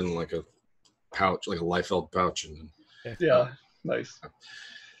puts it in like a pouch, like a Liefeld pouch, and then nice.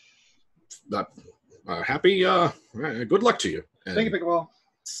 Happy. Good luck to you. And thank you, Pickleball.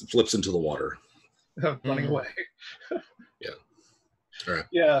 Flips into the water, running away. All right.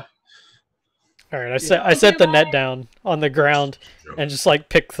 Yeah. All right. I set the net down on the ground and just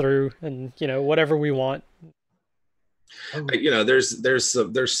pick through and whatever we want.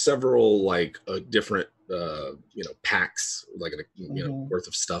 There's several different packs worth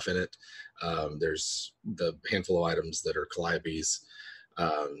of stuff in it. There's the handful of items that are Calliopes.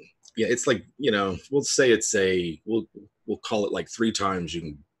 It's we'll say we'll call it 3 times you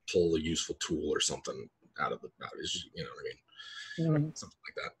can pull a useful tool or something out of it. You know what I mean? Something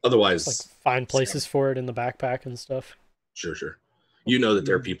like that. Otherwise, find places for it in the backpack and stuff. Sure. That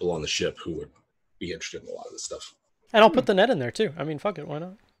there are people on the ship who would be interested in a lot of this stuff. And I'll put the net in there too. I mean, fuck it, why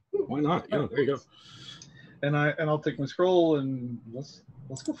not? Why not? Yeah, there you go. And I'll take my scroll and let's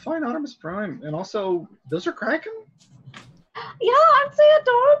go find Artemis Prime. And also, those are Kraken? Yeah, aren't they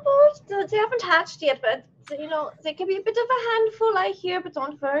adorable? They haven't hatched yet, but they can be a bit of a handful, I hear. But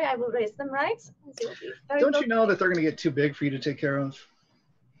don't worry, I will raise them right. They will be very don't you know that they're going to get too big for you to take care of?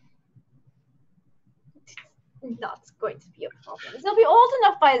 It's not going to be a problem. They'll be old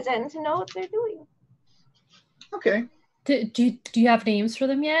enough by then to know what they're doing. Okay. Do you have names for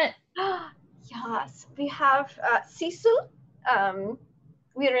them yet? Yes, we have Sisu.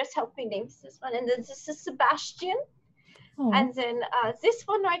 Weirus helped me name this one, and then this is Sebastian. Oh. And then this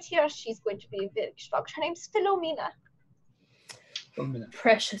one right here, she's going to be very strong. Her name's Philomena.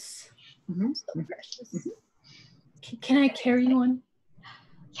 Precious. Mm-hmm. So precious. Mm-hmm. Can I carry one?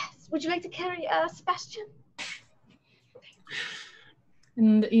 Yes. Would you like to carry Sebastian?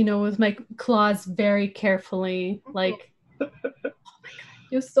 And with my claws very carefully, oh my god,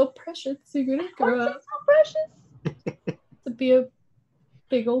 you're so precious. You're gonna grow up. So precious. To be a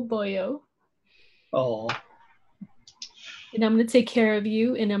big old boyo. Oh. And I'm gonna take care of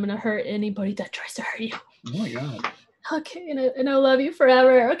you, and I'm gonna hurt anybody that tries to hurt you. Oh my god. Okay, and I love you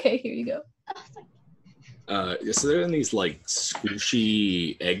forever. Okay, here you go. So they're in these like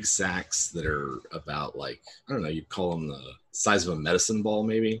squishy egg sacs that are about like, I don't know, you'd call them the size of a medicine ball,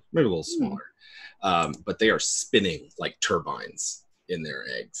 maybe a little smaller. But they are spinning like turbines in their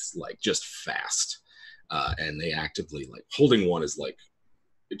eggs, like just fast. And they actively like holding one is like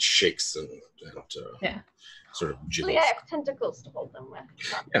it shakes and sort of jiggles. Well, yeah, I have tentacles to hold them with.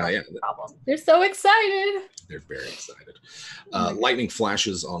 Yeah. Problem. They're so excited. They're very excited. Lightning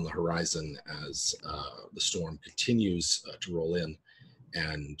flashes on the horizon as the storm continues to roll in.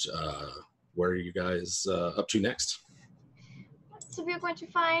 And where are you guys up to next? So we're going to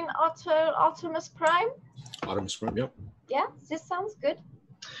find Optimus Prime? Optimus Prime, yep. Yeah, this sounds good.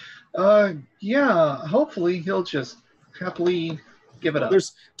 Yeah, hopefully he'll just happily give it up.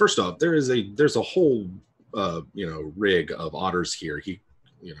 First off, there's a whole rig of otters here.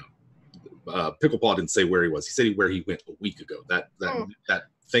 Picklepaw didn't say where he was. He said where he went a week ago. That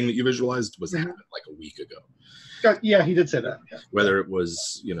thing that you visualized was happened like a week ago. Yeah, he did say that. Yeah. Whether it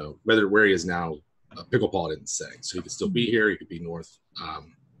was, where he is now, Picklepaw didn't say. So he could still be here. He could be north.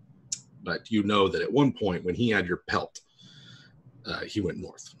 But you know that at one point when he had your pelt, he went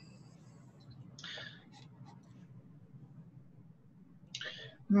north.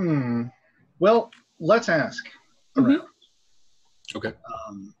 Well, let's ask around. Okay.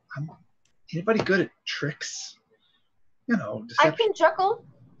 Anybody good at tricks? Deception. I can juggle.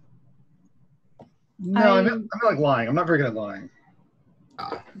 No, I'm not like lying. I'm not very good at lying.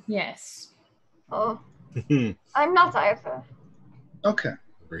 Yes. Oh, I'm not either. Okay.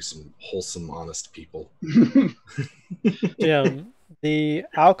 Very some wholesome, honest people. Jim, the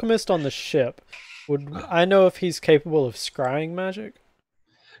alchemist on the ship, would I know if he's capable of scrying magic?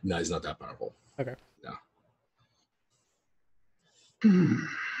 No, he's not that powerful. Okay. No.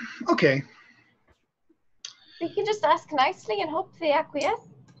 Okay. We can just ask nicely and hope they acquiesce.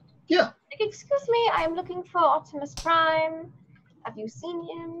 Yeah. Like, excuse me, I am looking for Optimus Prime. Have you seen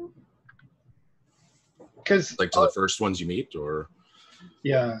him? Because like to the first ones you meet, or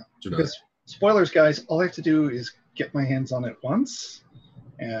because spoilers, guys, all I have to do is get my hands on it once,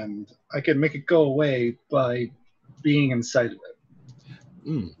 and I can make it go away by being inside of it.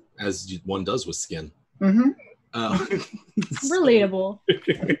 As one does with skin. Relatable.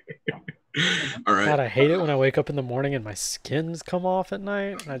 All right. God, I hate it when I wake up in the morning and my skins come off at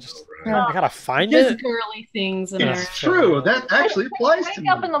night. And I gotta find it. Just girly things in there. It's true. That actually applies to You me.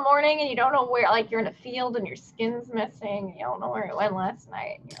 wake up in the morning and you don't know where, like you're in a field and your skin's missing. You don't know where it went last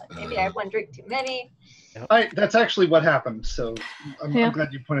night. You're like, maybe I had one drink too many. That's actually what happened. So I'm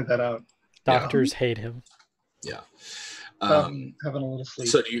glad you pointed that out. Doctors hate him. Yeah. Having a little sleep.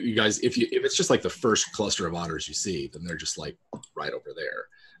 So you guys, if it's just like the first cluster of otters you see, then they're just like right over there.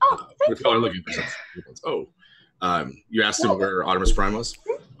 Oh, thank you. Looking for you asked him where Optimus Prime was?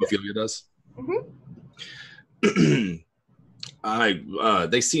 Ophelia does?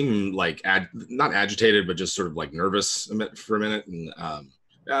 They seem like not agitated, but just sort of like nervous for a minute, and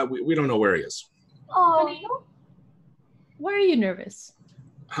we don't know where he is. Oh, Why are you nervous?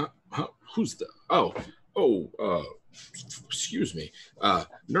 Who's the? Excuse me.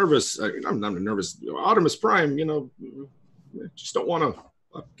 Nervous. I'm not nervous. Optimus Prime. Just don't want to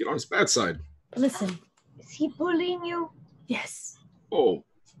get on his bad side. Listen. is he bullying you? Yes. Oh,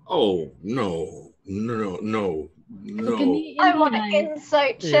 no. Look in the I want an eye.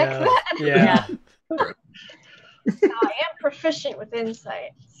 insight check that. Yeah. I am proficient with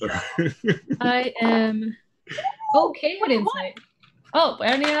insight. So. I am okay with insight. Oh, I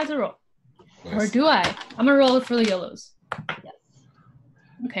don't even have to roll. Nice. Or do I? I'm gonna roll it for the YOLOs. Yes.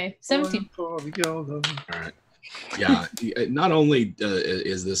 Okay, 17. All right. Yeah. Not only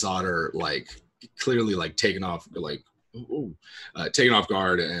is this otter like clearly like taken off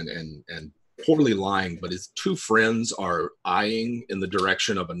guard and poorly lying, but his two friends are eyeing in the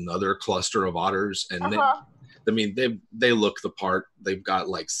direction of another cluster of otters, and they look the part. They've got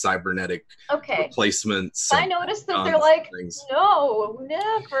like cybernetic replacements. I noticed that they're like, no,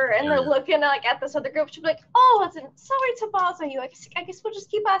 never, and they're looking like at this other group. She'll be like, oh, sorry to bother you. I guess we'll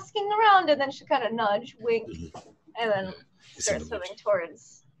just keep asking around, and then she'll kind of nudge, wink, and then start swimming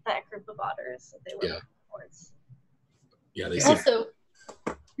towards that group of otters that they were looking towards. Yeah, they Also,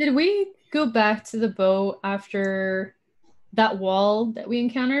 did we go back to the boat after that wall that we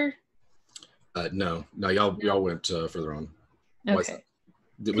encountered? No, y'all went further on. Okay.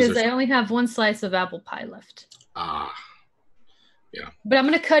 Because I only have one slice of apple pie left. Yeah. But I'm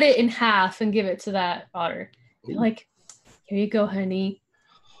gonna cut it in half and give it to that otter. Like, here you go, honey.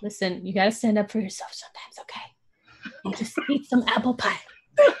 Listen, you gotta stand up for yourself sometimes, okay? You just eat some apple pie.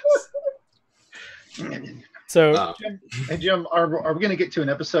 So, Jim, are we going to get to an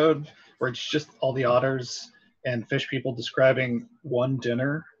episode where it's just all the otters and fish people describing one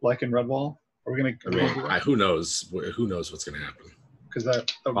dinner, like in Redwall? Are we gonna? I mean, who knows? Who knows what's going to happen? Because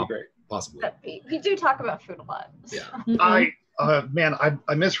that would be great. Possibly. But we do talk about food a lot. So. Yeah. Man, I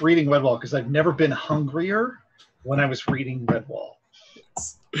miss reading Redwall because I've never been hungrier when I was reading Redwall.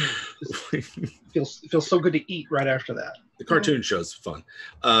 Feels so good to eat right after that. The cartoon show's fun.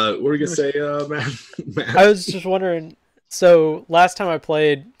 What were you gonna say, Matt? I was just wondering. So last time I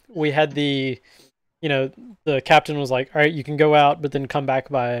played, we had the captain was like, "All right, you can go out, but then come back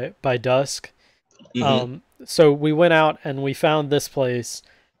by dusk." Mm-hmm. So we went out and we found this place,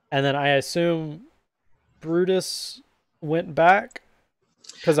 and then I assume Brutus went back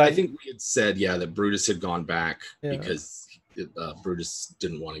because I think we had said that Brutus had gone back because Brutus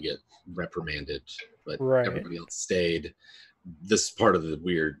didn't want to get reprimanded, but everybody else stayed. This part of the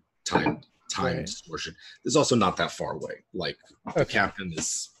weird time distortion is also not that far away. Like the captain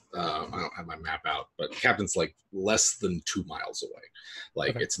is. I don't have my map out, but the captain's like less than 2 miles away.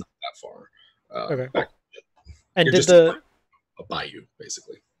 Like it's not that far. And did just a bayou,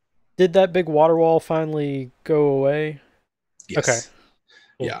 basically. Did that big water wall finally go away? Yes. Okay.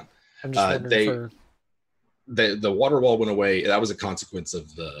 Cool. Yeah. I'm just wondering the water wall went away. That was a consequence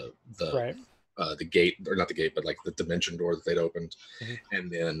of the gate, or not the gate, but like the dimension door that they'd opened. Mm-hmm. And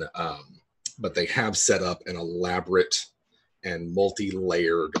then but they have set up an elaborate and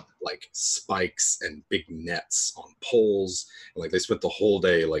multi-layered like spikes and big nets on poles. And, like they spent the whole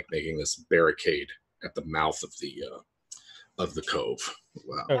day like making this barricade at the mouth of the cove.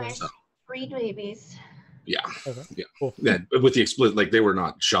 Wow. Nice. So, breed babies. Yeah. Okay. Yeah. Cool. Yeah. With the explicit, like they were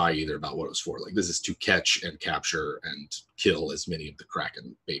not shy either about what it was for. Like this is to catch and capture and kill as many of the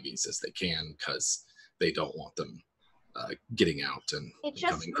Kraken babies as they can because they don't want them getting out and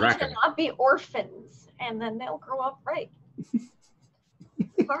becoming Kraken. It just not be orphans, and then they'll grow up right.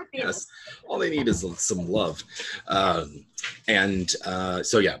 Yes, all they need is some love, so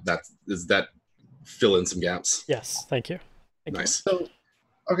yeah, that fill in some gaps. Yes, thank you. Nice. So,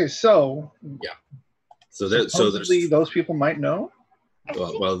 okay, so yeah, so there's those people might know.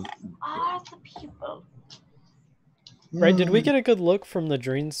 Well, are the people. Right? Did we get a good look from the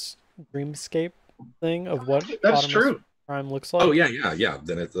dreamscape thing of what That's Artemis true. Prime looks like? Oh yeah.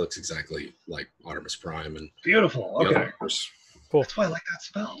 Then it looks exactly like Artemis Prime and beautiful. Okay. Cool. That's why I like that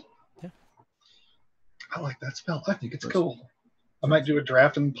spell. Yeah. I like that spell. I think it's cool. I might do a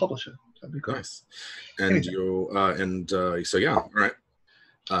draft and publish it. That'd be cool. Nice. And so yeah, all right.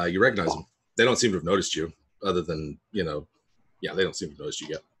 You recognize them. They don't seem to have noticed you, other than they don't seem to have noticed you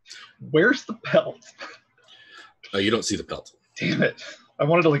yet. Where's the pelt? You don't see the pelt. Damn it! I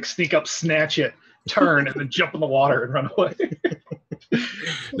wanted to like sneak up, snatch it, turn, and then jump in the water and run away.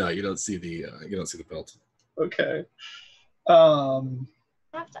 No, you don't see the pelt. Okay. I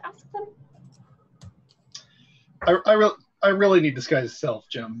have to ask them. I really need this guy's self,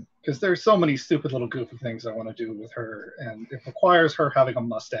 Jim, because there's so many stupid little goofy things I want to do with her, and it requires her having a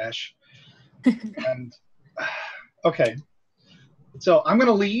mustache. And okay, so I'm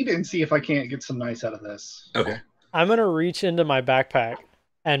gonna lead and see if I can't get some nice out of this. Okay. I'm gonna reach into my backpack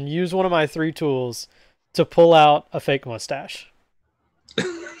and use one of my 3 tools to pull out a fake mustache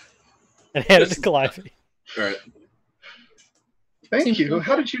and hand it to Calliope. All right. Thank you.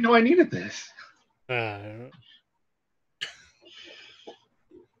 How did you know I needed this?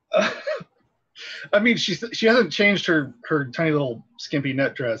 I mean, she hasn't changed her tiny little skimpy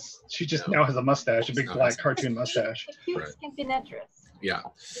net dress. She just now has a mustache, a big black cartoon mustache. A cute skimpy net dress. Yeah.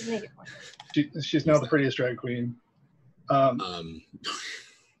 She's now the prettiest drag queen.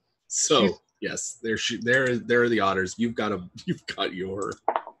 So yes, there are the otters. You've got your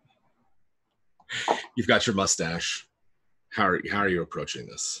mustache. How are you approaching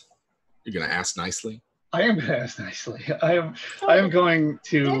this? You're gonna ask nicely? I am gonna ask nicely. I am going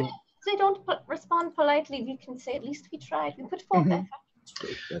to. If they don't respond politely, we can say at least we tried. We put forth effort.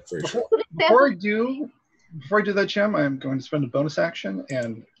 That's very true. Before I do that, Jim, I am going to spend a bonus action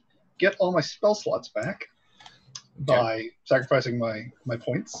and get all my spell slots back by sacrificing my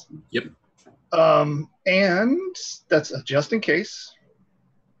points. Yep. And that's just in case.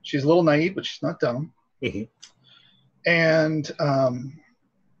 She's a little naive, but she's not dumb. Mm-hmm. And I'm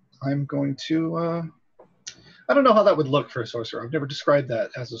going to. I don't know how that would look for a sorcerer. I've never described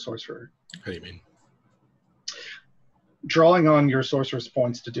that as a sorcerer. How do you mean? Drawing on your sorcerer's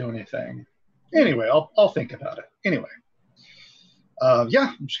points to do anything. Anyway, I'll think about it. Anyway. I'm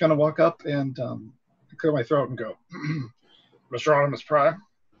just going to walk up and clear my throat and go, Mr. Artemis Prime.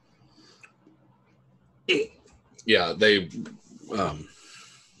 Yeah, they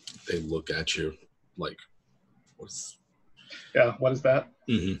look at you like, what is that?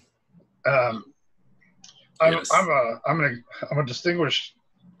 Mm-hmm. Yes. I'm a distinguished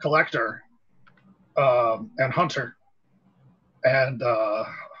collector and hunter, and I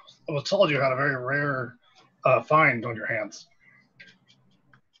was told you had a very rare find on your hands.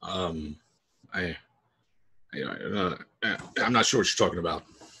 I I'm not sure what you're talking about.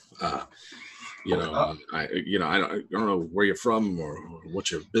 I don't know where you're from or what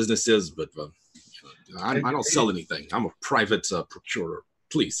your business is, but I don't sell anything. I'm a private procurer.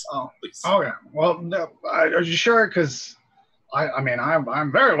 Please, please. Oh yeah. Well, no, are you sure? Because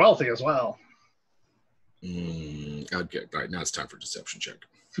I'm very wealthy as well. Okay. All right, now it's time for a deception check.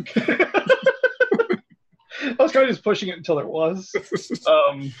 I was kind of just pushing it until there was.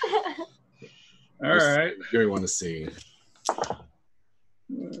 All right. You want to see. At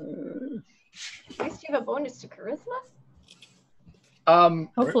least you have a bonus to charisma.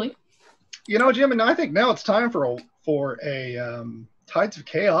 Hopefully. You know, Jim, and I think now it's time for a Tides of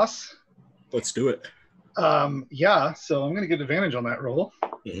Chaos. Let's do it. Yeah, so I'm going to get advantage on that roll.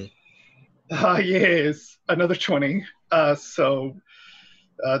 Mm-hmm. Yes, another 20. So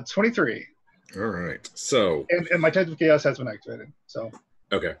 23. All right. So. And my Tides of Chaos has been activated. So.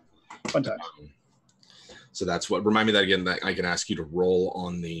 Okay. Fun time. So that's what. Remind me that again. That I can ask you to roll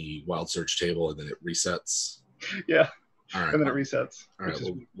on the wild search table, and then it resets. Yeah. All right. And then it resets. All right.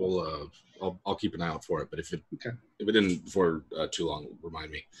 I'll keep an eye out for it. But if it didn't before too long,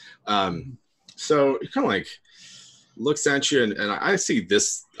 remind me. So it kind of like looks at you, and I see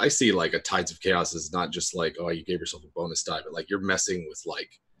this. I see like a Tides of Chaos is not just like, oh, you gave yourself a bonus die, but like you're messing with like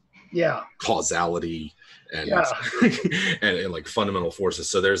causality and and like fundamental forces.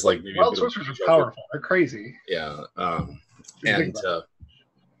 So there's like wild sorcerers are powerful. They're crazy. Yeah. And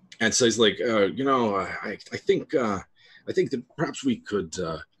so he's like, I think that perhaps we could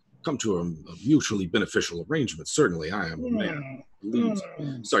come to a mutually beneficial arrangement. Certainly, I am a man who believes.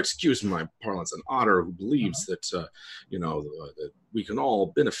 So excuse my parlance, an otter who believes that that we can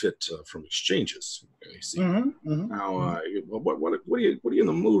all benefit from exchanges. You see. Now, what are you in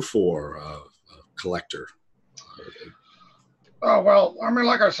the mood for, collector? Oh well, I mean,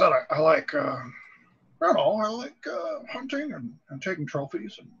 like I said, I like. I like hunting and taking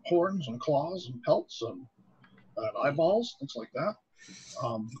trophies and horns and claws and pelts and eyeballs, things like that.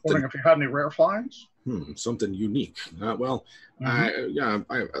 Wondering if you had any rare finds. Something unique.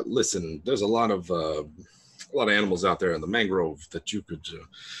 Listen. There's a lot of animals out there in the mangrove that you could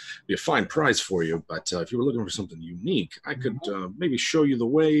be a fine prize for you. But if you were looking for something unique, I could maybe show you the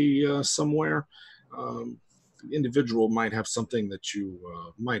way somewhere. The individual might have something that you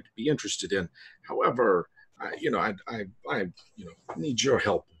might be interested in. However, I need your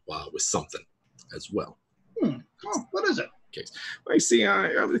help with something as well. What is it? Case. I see.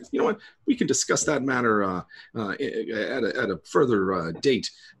 You know what? We can discuss that matter at a further date.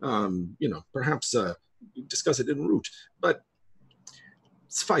 Perhaps discuss it en route. But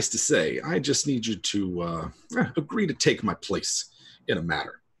suffice to say, I just need you to agree to take my place in a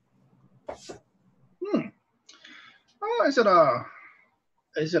matter. Oh,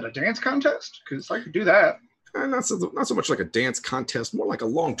 is it a dance contest? Because I could do that. Not so much like a dance contest, more like a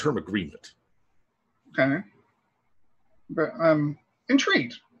long-term agreement. Okay. But I'm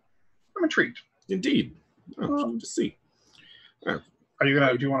intrigued. Indeed. To see. Do you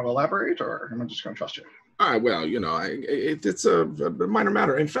want to elaborate, or am I just going to trust you? Well, it's a minor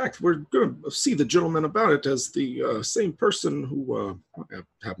matter. In fact, we're going to see the gentleman about it as the same person who I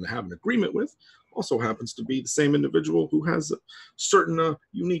happen to have an agreement with. Also happens to be the same individual who has a certain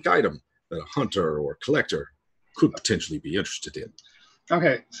unique item that a hunter or collector could potentially be interested in.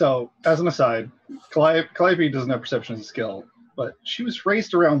 Okay, so as an aside, Calliope doesn't have perception as a skill, but she was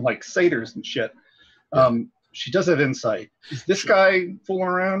raised around like satyrs and shit. She does have insight. Is this guy fooling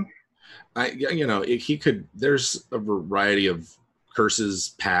around? He could. There's a variety of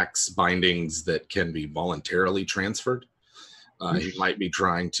curses, pacts, bindings that can be voluntarily transferred. He might be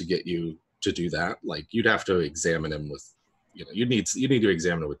trying to get you to do that. Like you'd have to examine him with, you need to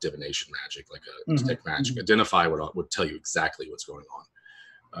examine it with divination magic, like a detect magic. Identify what would tell you exactly what's going on.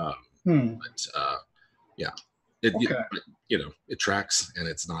 It tracks, and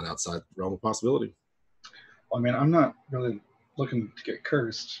it's not outside the realm of possibility. Well, I mean, I'm not really looking to get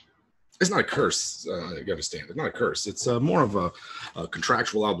cursed. It's not a curse. You understand? It's not a curse. It's more of a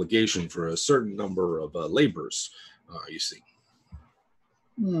contractual obligation for a certain number of laborers. You see.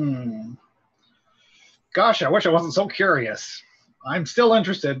 Gosh, I wish I wasn't so curious. I'm still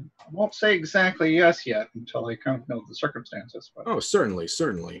interested. I won't say exactly yes yet until I kind of know the circumstances. But. Oh, certainly.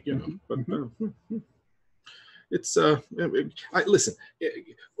 But it's listen.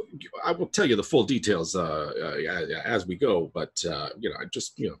 I will tell you the full details as we go, but I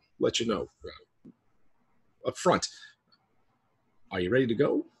just let you know up front. Are you ready to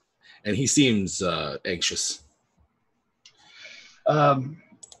go? And he seems anxious.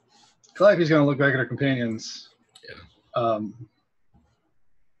 Calliope's going to look back at her companions. Yeah.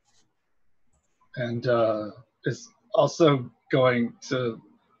 And is also going to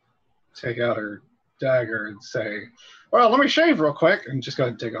take out her dagger and say, well, let me shave real quick, and just go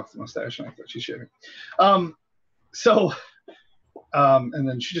ahead and take off the mustache. And I thought she's shaving. And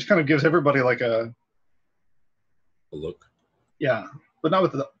then she just kind of gives everybody like a look. Yeah, but not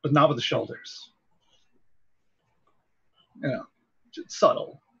with the shoulders. Just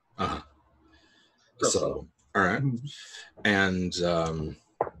subtle. Subtle. All right. Mm-hmm. And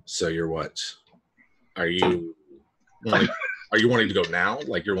so you're what? Are you wanting to go now?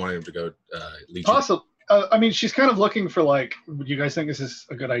 Like you're wanting to go Legion? Possible. I mean, she's kind of looking for like, would you guys think this is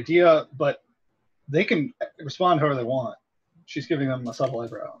a good idea? But they can respond however they want. She's giving them a subtle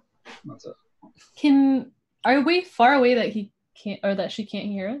eyebrow. That's it. Are we far away that he can't, or that she can't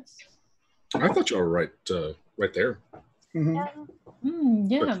hear us? I thought you were right there. Mm-hmm.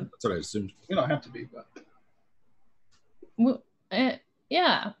 Yeah. That's what I assumed. You don't have to be, but Well,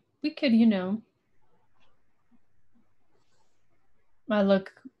 yeah, we could, I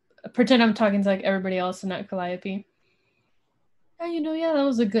pretend I'm talking to like everybody else and not Calliope. Yeah, that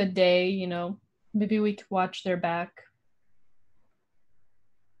was a good day, maybe we could watch their back.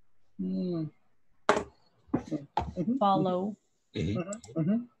 Follow.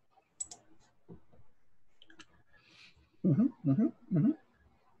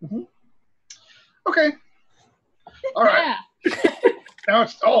 Okay. All right. Yeah. Now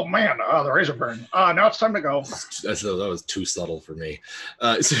it's the razor burn. Now it's time to go. That was too subtle for me.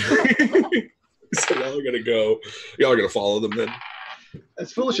 So y'all are gonna go. Y'all are gonna follow them then.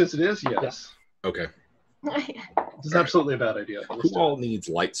 As foolish as it is, yes. Okay. This is absolutely a bad idea. Who all needs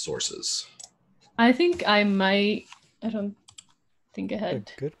light sources? I think I might. I don't think I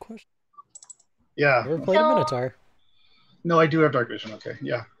had. Good question. Yeah. Never played a Minotaur. No, I do have dark vision. Okay.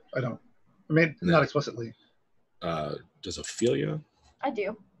 Yeah, I don't. I mean, not explicitly. Does Ophelia? I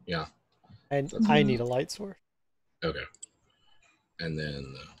do. Yeah. And I need a light source. Okay. And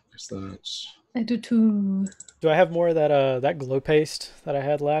then there's that. I do too. Do I have more of that glow paste that I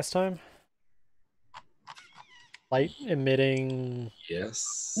had last time? Light emitting.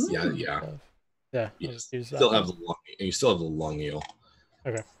 Yes. Ooh. Yeah. Yeah. Yes. Use that Still one. have the long. You still have the long eel.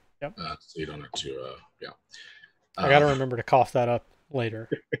 Okay. Yep. So you don't have to. Yeah. I gotta remember to cough that up later.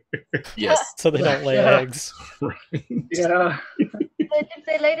 Yes. So they don't lay eggs. Right. Yeah. But if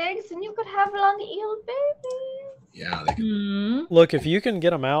they laid eggs, then you could have long eel babies. Yeah. They can. Look, if you can get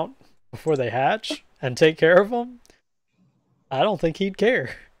them out before they hatch and take care of them, I don't think he'd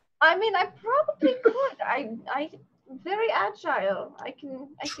care. I mean, I probably could. I'm very agile. I can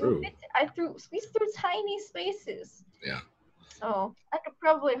fit. Squeeze through tiny spaces. Yeah. So I could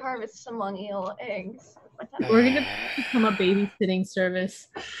probably harvest some long eel eggs. We're gonna become a babysitting service.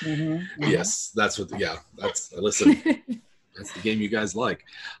 Yes, that's what. Yeah, that's. Listen, that's the game you guys like.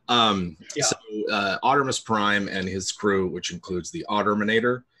 So Ottermus Prime and his crew, which includes the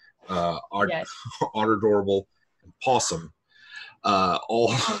Otterminator, Otterdorable, and Possum, all.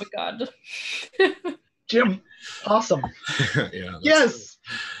 Oh my god. Jim, awesome. Yeah. Yes.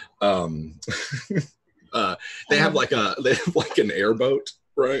 They have like an airboat,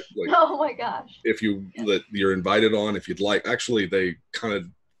 right? Like, oh my gosh. if you're invited on, if you'd like. Actually, they kind of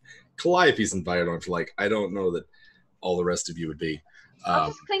Calliope's invited on for like, I don't know that all the rest of you would be. I'll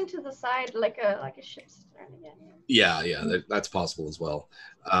just cling to the side like a ship's stern again. Yeah, that's possible as well.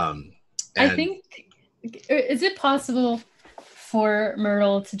 I think, is it possible for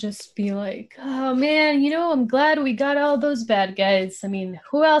Myrtle to just be like, oh man, I'm glad we got all those bad guys. I mean,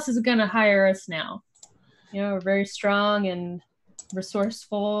 who else is gonna hire us now? We're very strong and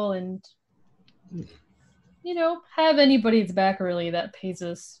resourceful and, have anybody's back really that pays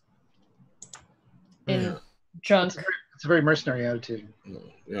us in junk. It's a very mercenary attitude.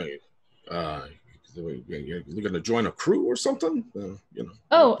 Yeah, you're going to join a crew or something?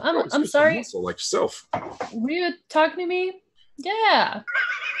 Oh, I'm sorry. So like yourself. Were you talking to me? Yeah.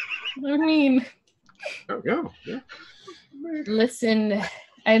 I mean, yeah. Listen,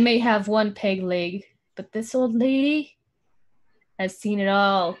 I may have one peg leg, but this old lady has seen it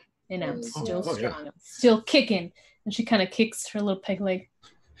all, and I'm still strong. Yeah. I'm still kicking. And she kind of kicks her little peg leg.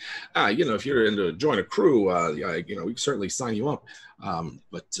 If you're in to join a crew, we can certainly sign you up.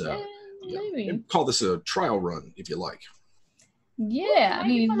 But maybe call this a trial run if you like. Yeah, I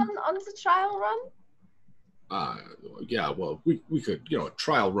mean, on the trial run. Yeah, well, we could, a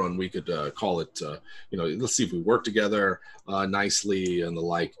trial run. We could call it, let's see if we work together nicely and the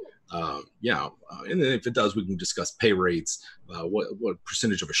like. Yeah, and then if it does, we can discuss pay rates, what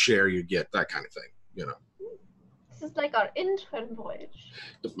percentage of a share you get, that kind of thing. This is like our intern voyage.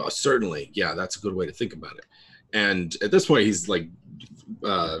 Certainly, yeah, that's a good way to think about it. And at this point, he's like,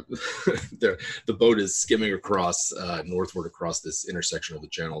 the boat is skimming across northward across this intersection of the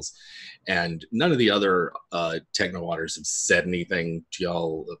channels, and none of the other techno waters have said anything to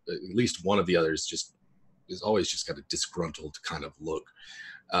y'all. At least one of the others is always just got a disgruntled kind of look.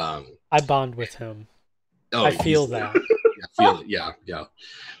 I bond with him. Oh, I feel that. I feel it. Yeah.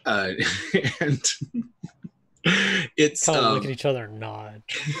 And it's kind of look at each other and nod.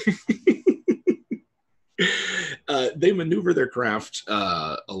 They maneuver their craft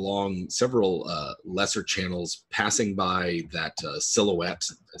along several lesser channels, passing by that silhouette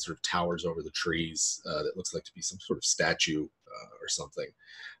that sort of towers over the trees that looks like to be some sort of statue or something.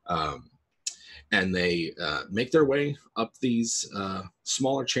 And they make their way up these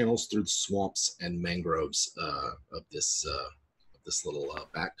smaller channels through the swamps and mangroves of this little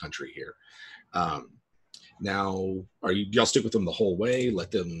backcountry here. Now, y'all stick with them the whole way? Let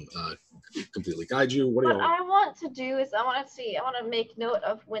them completely guide you? What I want to do is I want to make note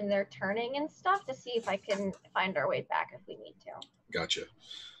of when they're turning and stuff to see if I can find our way back if we need to. Gotcha.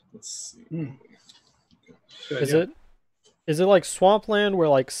 Let's see. Is it like swampland where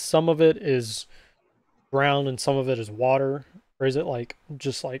like some of it is ground and some of it is water, or is it like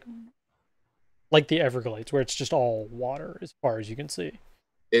just like the Everglades where it's just all water as far as you can see?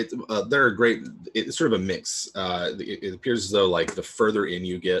 They're a great. It's sort of a mix. It appears as though like the further in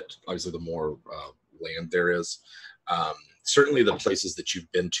you get, obviously the more land there is. Certainly, the places that you've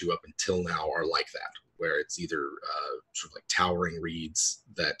been to up until now are like that, where it's either sort of like towering reeds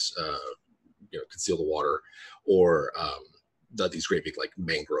that conceal the water, or these great big like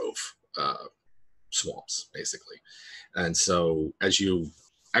mangrove swamps, basically. And so as the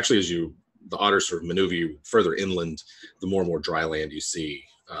otters sort of maneuver you further inland, the more and more dry land you see.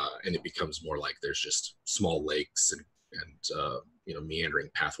 And it becomes more like there's just small lakes and meandering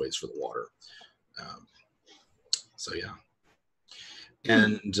pathways for the water. So yeah.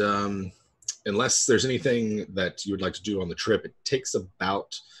 And unless there's anything that you would like to do on the trip, it takes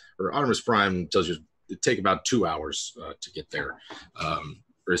about, or Artemis Prime tells you it take about 2 hours to get there.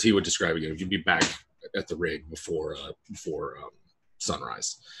 Or as he would describe it, you'd be back at the rig before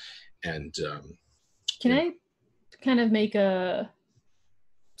sunrise. And can I kind of make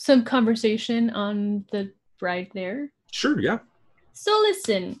some conversation on the ride there? Sure, yeah. So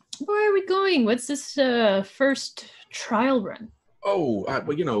listen, where are we going? What's this first trial run? Oh, like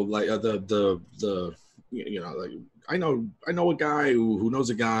I know a guy who knows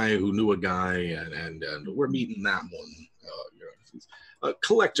a guy who knew a guy, and we're meeting that one. He's a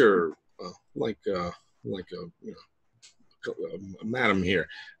collector, like a madam here,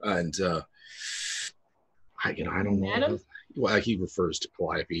 and I don't know. Madam? Well, he refers to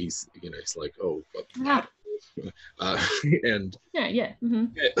Calliope. He's like, oh, and yeah. Mm-hmm.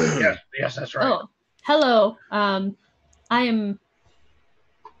 Yes, that's right. Oh, hello. I am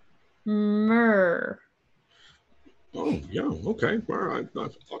Myrrh. Oh, yeah, okay. All right.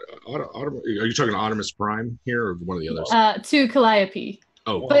 Are you talking Artemis Prime here, or one of the others? To Calliope.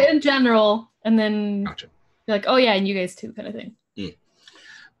 Oh, but in general, and then gotcha. Like, oh yeah, and you guys too, kind of thing.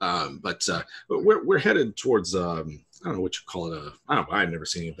 But we're headed towards I don't know what you call it. I don't know. I've never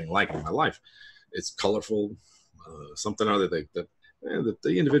seen anything like it in my life. It's colorful, something other. The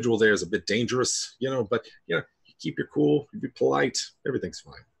individual there is a bit dangerous, but you keep your cool, you be polite, everything's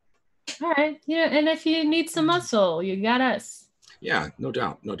fine. All right, and if you need some muscle, you got us. Yeah, no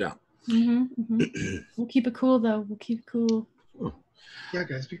doubt. Mm-hmm. We'll keep it cool though. We'll keep it cool. Oh. Yeah,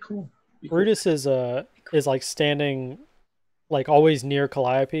 guys, be cool. Brutus is like standing, like always near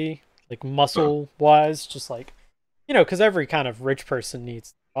Calliope, like muscle wise, just like, because every kind of rich person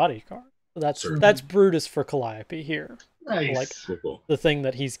needs a bodyguard. So that's Brutus for Calliope here. Nice. Like cool. The thing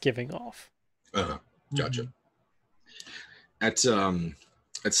that he's giving off. Gotcha. At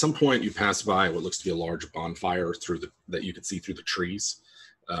some point, you pass by what looks to be a large bonfire that you can see through the trees.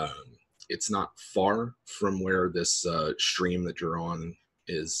 It's not far from where this stream that you're on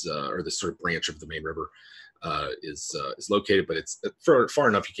is, or this sort of branch of the main river is located, but it's far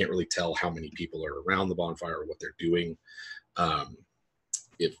enough you can't really tell how many people are around the bonfire or what they're doing.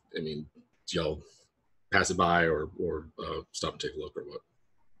 Do y'all pass it by or stop and take a look or what?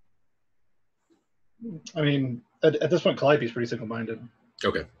 I mean, at this point, Calliope's pretty single-minded.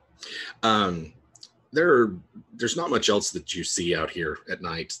 Okay. there's not much else that you see out here at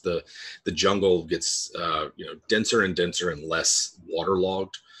night. The jungle gets denser and denser and less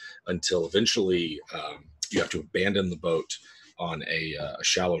waterlogged until eventually you have to abandon the boat on a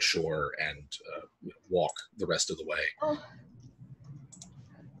shallow shore and walk the rest of the way. Oh,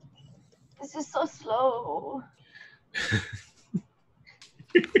 this is so slow.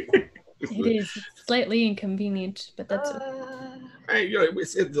 It is slightly inconvenient, but that's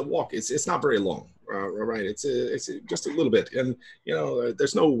the walk. It's not very long, right? It's just a little bit, and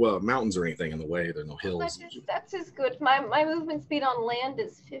there's no mountains or anything in the way. There's no hills. That's as good. My movement speed on land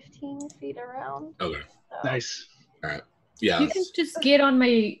is 15 feet around. Okay. So. Nice. All right. Yeah. You can just get on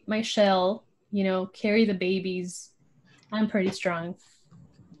my shell. Carry the babies. I'm pretty strong.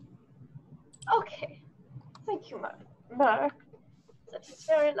 Okay. Thank you, Mother. That is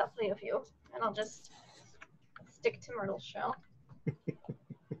very lovely of you. And I'll just stick to Myrtle's shell.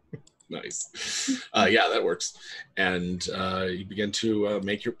 Nice. Yeah, that works. And you begin to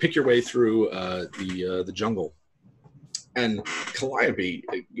pick your way through the jungle. And Calliope,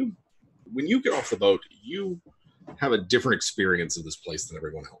 when you get off the boat, you have a different experience of this place than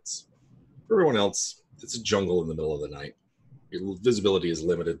everyone else. For everyone else, it's a jungle in the middle of the night. Your visibility is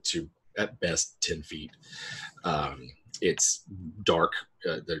limited to, at best, 10 feet. It's dark.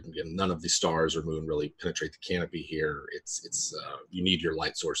 None of the stars or moon really penetrate the canopy here. It's you need your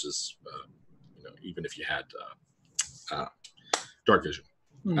light sources, even if you had dark vision.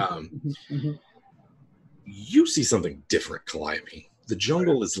 You see something different, Calliope. The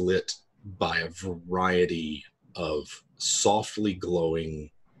jungle is lit by a variety of softly glowing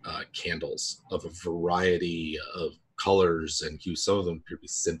candles of a variety of colors and hues. Some of them appear to be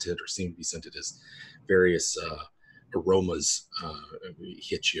scented or seem to be scented as various aromas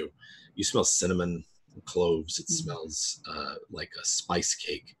hit you. You smell cinnamon and cloves. It smells like a spice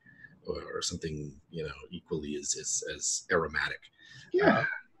cake or something, equally as aromatic. Yeah.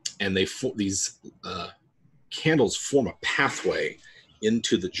 And these candles form a pathway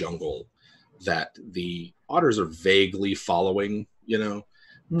into the jungle that the otters are vaguely following,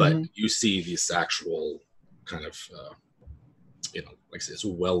 but you see this actual kind of, like I said, it's a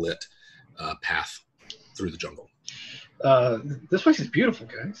well-lit path through the jungle. This place is beautiful,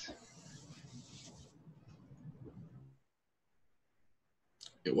 guys.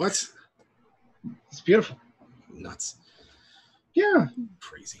 What? It's beautiful. Nuts. Yeah.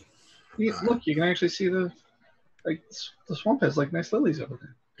 Crazy. Look, you can actually see the swamp has nice lilies over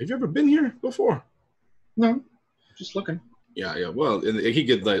there. Have you ever been here before? No, just looking. Yeah. Well, the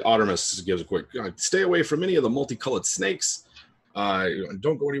Ottermus gives a quick, stay away from any of the multicolored snakes.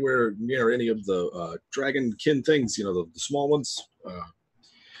 Don't go anywhere near any of the dragon kin things, the small ones.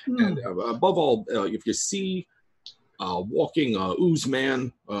 And above all, if you see a walking ooze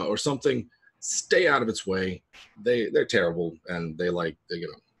man or something, stay out of its way. They're terrible, and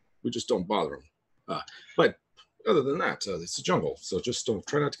we just don't bother them. But other than that, it's a jungle, so just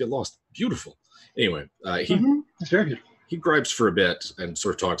try not to get lost. Beautiful. Anyway, it's very beautiful. He gripes for a bit and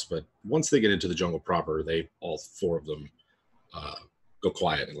sort of talks, but once they get into the jungle proper, all four of them go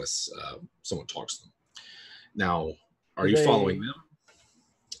quiet unless someone talks to them. Now, are you following them?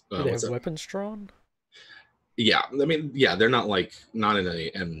 Do they have weapons drawn? Yeah, I mean, yeah, they're not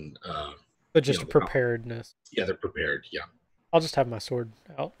in but just a preparedness. Yeah, they're prepared. Yeah, I'll just have my sword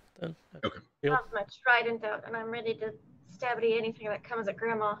out then. Okay. I have my trident out, and I'm ready to stab at anything that comes at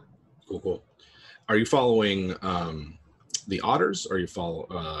Grandma. Cool. Are you following the otters? Or are you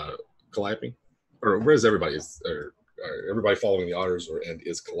follow Calliope? Or where's everybody? Are everybody following the otters, and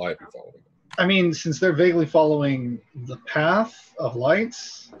is Calliope following them? I mean, since they're vaguely following the path of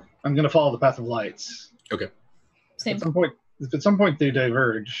lights, I'm going to follow the path of lights. Okay. Same. At some point they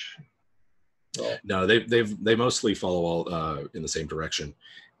diverge. Well, No, they mostly follow all in the same direction,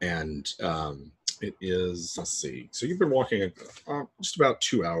 and it is. Let's see. So you've been walking just about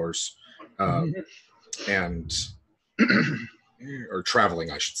 2 hours, and or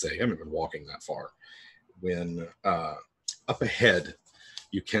traveling, I should say. I haven't been walking that far. When up ahead,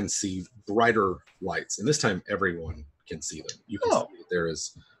 you can see brighter lights, and this time everyone can see them. You can see that there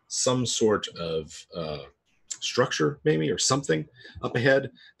is some sort of structure, maybe, or something up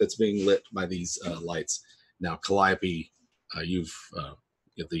ahead that's being lit by these lights. Now, Calliope,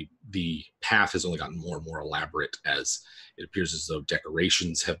 the path has only gotten more and more elaborate as it appears as though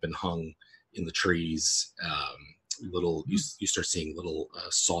decorations have been hung in the trees. You start seeing little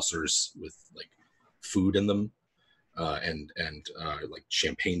saucers with food in them, and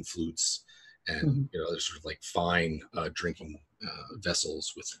champagne flutes, and there's sort of fine drinking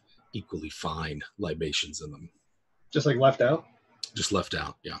vessels with equally fine libations in them. just left out? Just left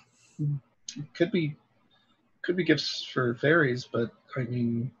out, yeah. Could be gifts for fairies, but I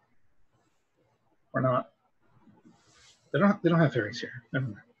mean, we're not. They don't have fairies here. Never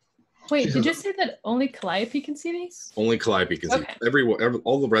mind. Wait, She did says- you say that only Calliope can see these? Only Calliope can Okay. see.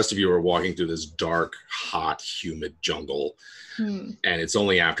 All the rest of you are walking through this dark, hot, humid jungle, Hmm. and it's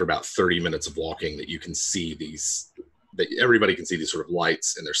only after about 30 minutes of walking that you can see these. That everybody can see these sort of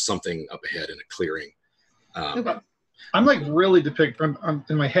lights, and there's something up ahead in a clearing. Okay. I'm like really depicting. I'm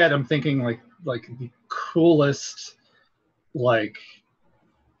in my head. I'm thinking like the coolest, like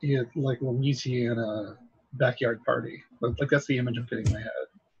Louisiana backyard party. Like that's the image I'm getting in my head.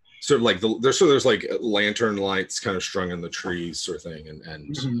 So like there's like lantern lights kind of strung in the trees, sort of thing,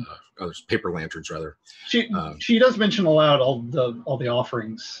 and Mhm. there's paper lanterns rather. She does mention aloud all the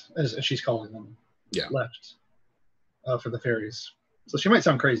offerings as she's calling them. Yeah. Left for the fairies. So she might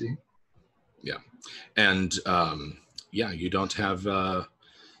sound crazy. Yeah, and you don't have. I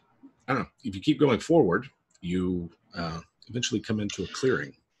don't know. If you keep going forward, you eventually come into a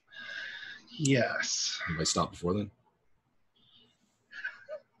clearing. Yes. You might stop before then.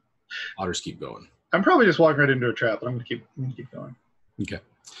 Otters keep going. I'm probably just walking right into a trap, but I'm gonna keep going. Okay.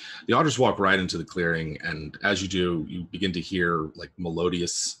 The otters walk right into the clearing, and as you do, you begin to hear like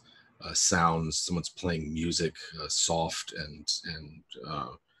melodious sounds. Someone's playing music, soft and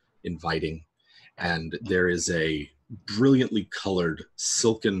inviting, and there is a brilliantly colored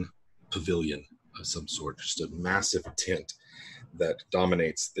silken pavilion of some sort, just a massive tent that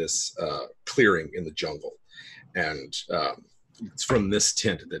dominates this clearing in the jungle, and it's from this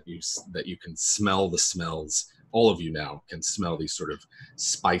tent that you can smell the smells. All of you now can smell these sort of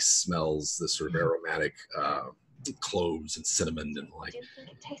spice smells, this sort of aromatic cloves and cinnamon and What like do you think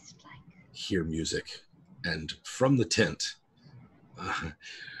it tastes like? hear music. And from the tent,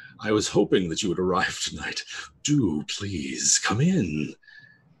 I was hoping that you would arrive tonight. Do please come in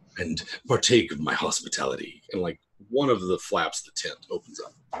and partake of my hospitality. And like one of the flaps of the tent opens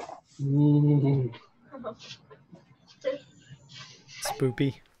up. Ooh.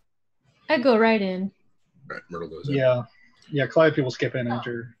 Spoopy. I go right in. All right, Myrtle goes in. Yeah. Calliope will skip in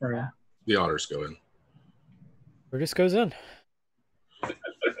after. Right. The otters go in. Brutus goes in.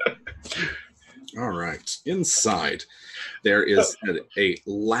 All right. Inside, there is a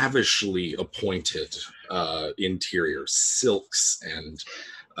lavishly appointed interior, silks and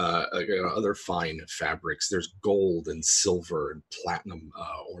other fine fabrics. There's gold and silver and platinum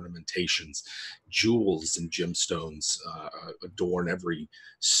ornamentations. Jewels and gemstones adorn every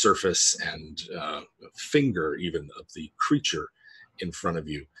surface and finger even of the creature in front of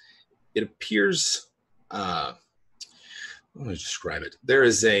you. It appears... how do I describe it? There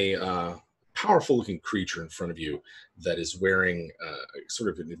is a powerful looking creature in front of you that is wearing sort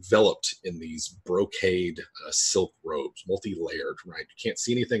of enveloped in these brocade silk robes, multi-layered, right? You can't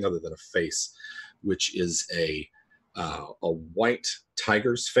see anything other than a face, which is a white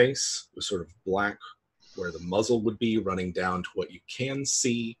tiger's face with sort of black where the muzzle would be running down to what you can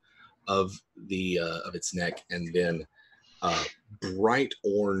see of the of its neck, and then bright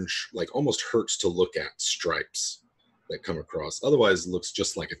orange, like almost hurts to look at stripes that come across. Otherwise, it looks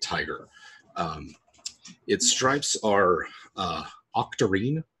just like a tiger. Its stripes are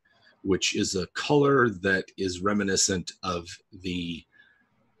octarine, which is a color that is reminiscent of the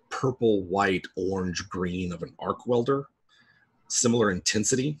purple, white, orange, green of an arc welder. Similar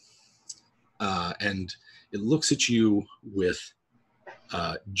intensity. And it looks at you with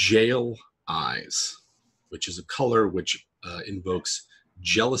jail eyes, which is a color which invokes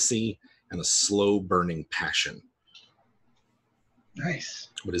jealousy and a slow burning passion, Nice.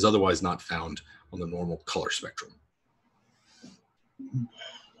 but is otherwise not found on the normal color spectrum.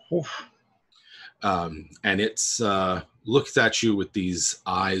 Oof. And it's looks at you with these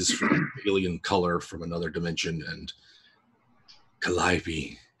eyes from alien color from another dimension. And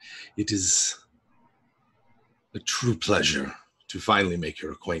Calliope, it is a true pleasure to finally make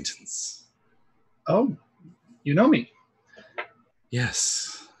your acquaintance. Oh, you know me.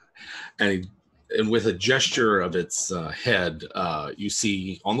 Yes. And with a gesture of its head, you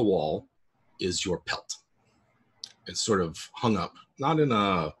see on the wall is your pelt. It's sort of hung up, not in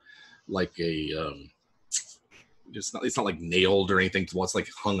a like a it's not like nailed or anything. It's like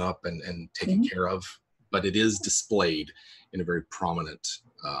hung up and taken care of, but it is displayed in a very prominent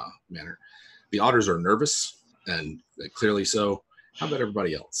manner. The otters are nervous, and clearly so. How about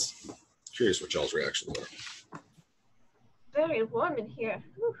everybody else? Curious what y'all's reactions are. Very warm in here.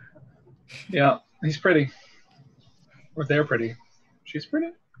 Whew. Yeah, he's pretty. Or they're pretty. She's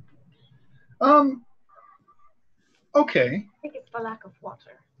pretty. Okay. I think it's the lack of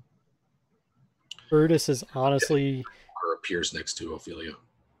water. Brutus is honestly Otter appears next to Ophelia.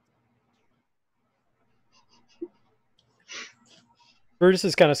 Brutus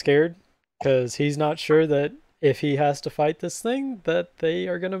is kind of scared because he's not sure that if he has to fight this thing, that they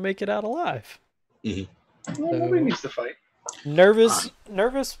are going to make it out alive. Mm-hmm. Well, nobody needs to fight. Nervous,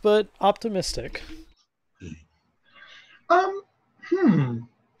 but optimistic.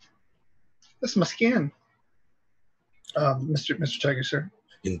 This is my skin. Mr. Tiger, sir.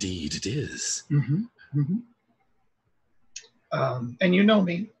 Indeed, it is. Mm-hmm. Mm-hmm. And you know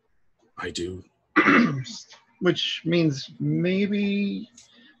me. I do. Which means maybe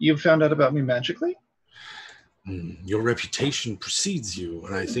you found out about me magically? Your reputation precedes you,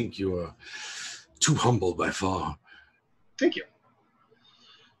 and I think you are too humble by far. Thank you.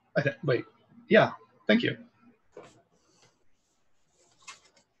 Wait. Yeah, thank you.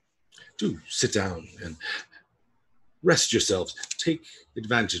 Do sit down and rest yourselves. Take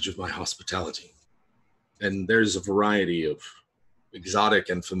advantage of my hospitality. And there's a variety of exotic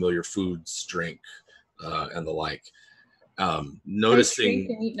and familiar foods, drink, and the like. Noticing, I drink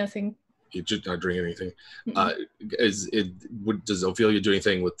and eat nothing. You just not drink anything. Mm-hmm. Does Ophelia do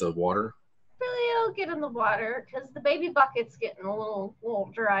anything with the water? Really, I'll get in the water because the baby bucket's getting a little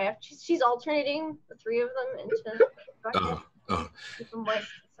dry. She's alternating the three of them into buckets. Keep them moist,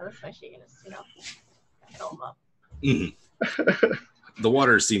 so that's why she can just, fill them up. Mm-hmm. The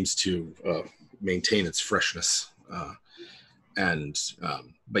water seems to maintain its freshness,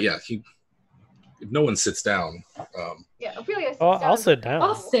 but yeah, if no one sits down, Ophelia sits Oh, down. I'll sit down.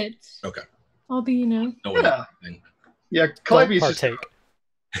 I'll sit. Okay. I'll be, No one. Yeah, Don't Calliope's just, partake.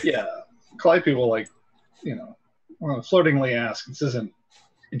 yeah, Calliope will floatingly ask, this isn't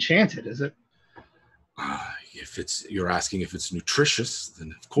enchanted, is it? If you're asking if it's nutritious,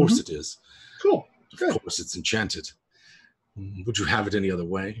 then of course it is. Cool. Good. Of course it's enchanted. Would you have it any other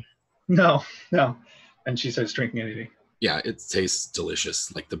way? No. And she starts drinking and eating. Yeah, it tastes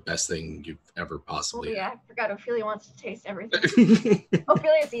delicious, like the best thing you've ever possibly I forgot Ophelia wants to taste everything. had.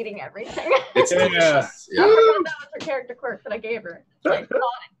 Ophelia's eating everything. It's delicious. I Yeah. forgot that was her character quirk that I gave her. Like, I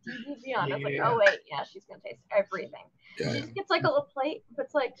was like, oh wait, yeah, she's gonna taste everything. Yeah, She just gets like a little plate, but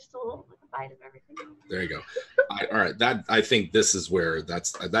it's like just a little bite of everything. There you go. All right, that I think this is where that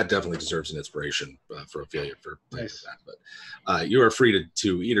definitely deserves an inspiration for Ophelia for playing Nice. that. But you are free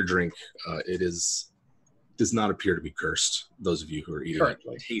to eat or drink. It does not appear to be cursed. Those of you who are eating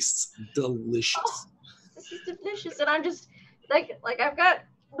Currently. it, tastes delicious. Oh, this is delicious, and I'm just like I've got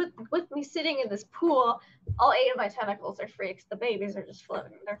with me sitting in this pool. All 8 of my tentacles are free because the babies are just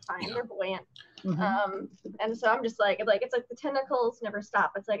floating. They're fine. Yeah. They're buoyant. Mhm. And so I'm just like it's like the tentacles never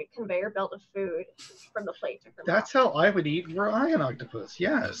stop. It's like a conveyor belt of food from the plate to her That's mouth. how I would eat were I an octopus.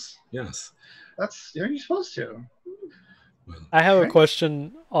 Yes. Yes. That's you're supposed to. Well, I have a Okay.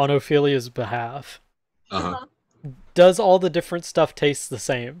 question on Ophelia's behalf. uh-huh. Does all the different stuff taste the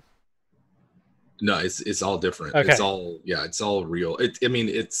same? No, it's all different. Okay. It's all real. It's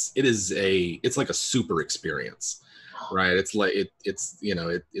like a super experience, right? It's like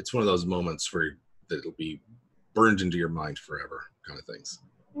it's one of those moments where that it'll be burned into your mind forever, kind of things.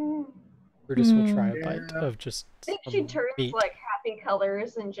 Brutus will try a bite Yeah. of just I think some she turns meat. like happy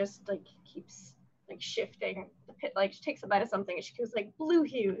colors and just like keeps like shifting the pit. Like she takes a bite of something and she goes like blue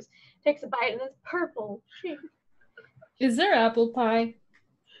hues, takes a bite and it's purple. Is there apple pie?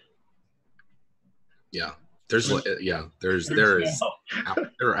 Yeah, there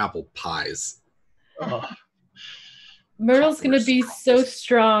are apple pies. Oh, Myrtle's gonna Coppers. be so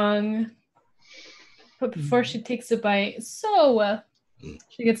strong. But before she takes a bite,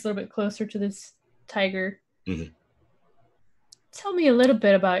 she gets a little bit closer to this tiger. Mhm. Tell me a little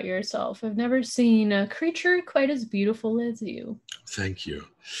bit about yourself. I've never seen a creature quite as beautiful as you. Thank you.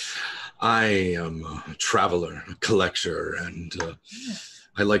 I am a traveler, a collector, and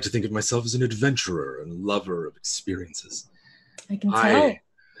I like to think of myself as an adventurer and lover of experiences. I can tell. I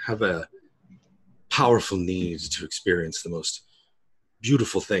have a powerful need to experience the most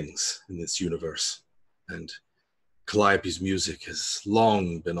beautiful things in this universe, and Calliope's music has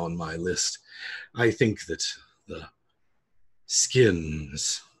long been on my list. I think that the skin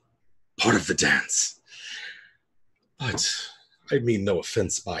is part of the dance, but I mean no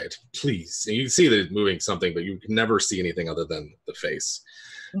offense by it, please. And you can see that it's moving something, but you can never see anything other than the face.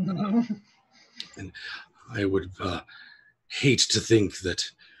 And I would hate to think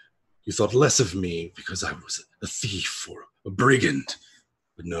that you thought less of me because I was a thief or a brigand.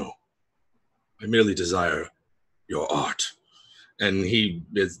 But no, I merely desire your art. And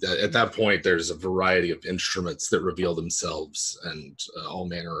at that point, there's a variety of instruments that reveal themselves and all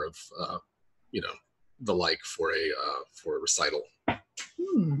manner of, the like for a recital.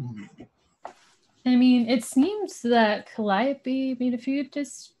 I mean, it seems that Calliope, if you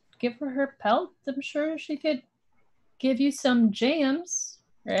just give her pelt, I'm sure she could give you some jams,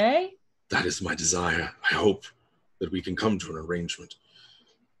 right? That is my desire. I hope that we can come to an arrangement.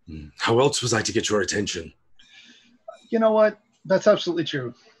 How else was I to get your attention? You know what? That's absolutely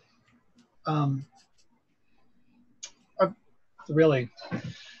true. Really.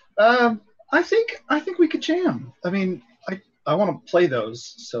 I think we could jam. I mean, I want to play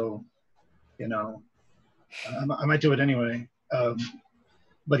those, so you know, I might do it anyway.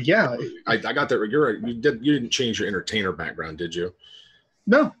 But yeah, I got that. You didn't change your entertainer background, did you?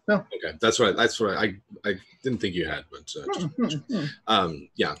 No. Okay, that's what I didn't think you had, but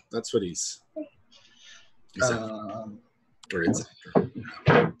yeah, that's what he's after. Or it's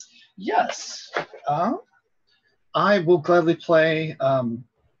after. Yes. I will gladly play.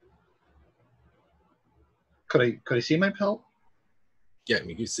 Could I see my pelt? Yeah, I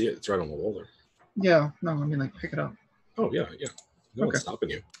mean, you see it. It's right on the wall there. Yeah. No, I mean, like, pick it up. Oh yeah. No one's stopping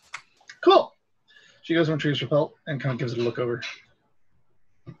you. Cool. She goes and retrieves her pelt and kind of gives it a look over.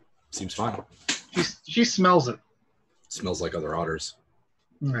 Seems fine. She smells it. Smells like other otters.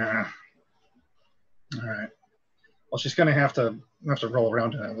 Nah. All right. Well, she's gonna have to roll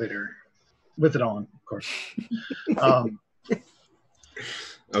around in it later, with it on, of course.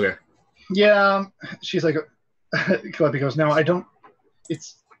 Okay. Yeah. She's like, Calliope goes, now I don't.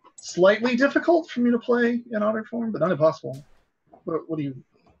 It's slightly difficult for me to play in otter form, but not impossible. What are you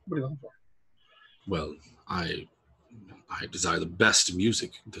looking for? Well, I desire the best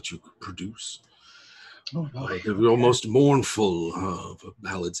music that you could produce. Oh, boy. Your most mournful of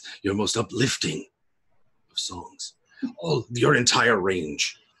ballads, your most uplifting of songs. All your entire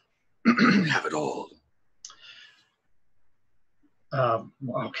range. Have it all.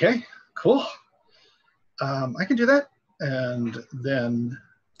 Okay, cool. I can do that, and then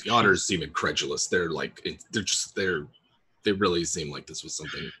the otters seem incredulous. They really seem like this was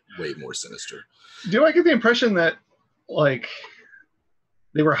something way more sinister. Do I get the impression that like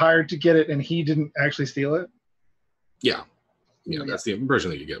they were hired to get it and he didn't actually steal it? Yeah, that's the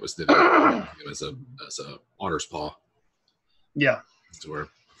impression that you get was that it was a otter's paw. Yeah. That's where.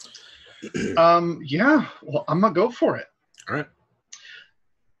 Yeah. Well, I'm gonna go for it. All right.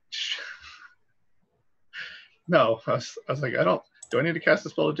 No, I was like, do I need to cast a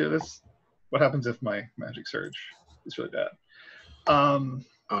spell to do this? What happens if my magic surge is really bad?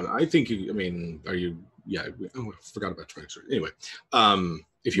 I think are you? Yeah. I forgot about magic surge. Anyway,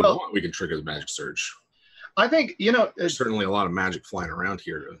 if you want, we can trigger the magic surge. I think there's certainly a lot of magic flying around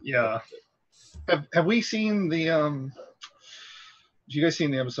here. Yeah. Have we seen the? Have you guys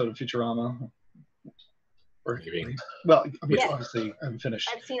seen the episode of Futurama? Maybe. Well, obviously, I'm finished.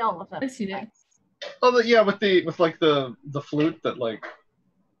 I've seen all of them. I've seen it. Oh, yeah, with the flute that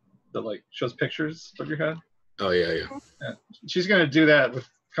shows pictures of your head. Oh yeah. She's gonna do that with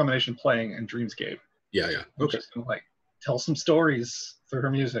combination playing and Dreamscape. Yeah. Okay. She's gonna tell some stories through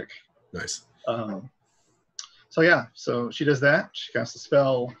her music. Nice. So she does that. She casts a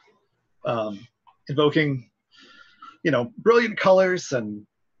spell, invoking, brilliant colors and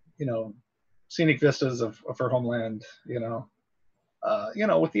scenic vistas of her homeland.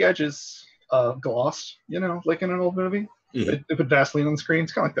 With the edges glossed. Like in an old movie. Mm-hmm. They put Vaseline on the screen.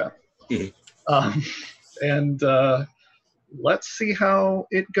 It's kind of like that. Mm-hmm. And let's see how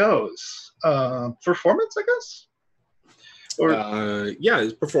it goes. Performance, I guess.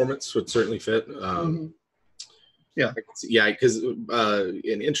 His performance would certainly fit. Yeah, because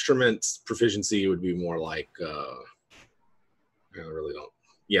in instruments proficiency would be more like. I really don't.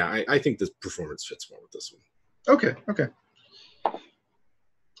 Yeah, I think this performance fits more with this one. Okay.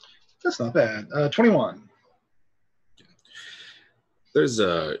 That's not bad. 21. There's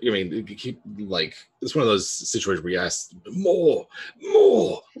you keep it's one of those situations where you ask more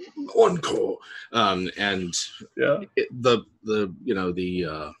encore, and yeah,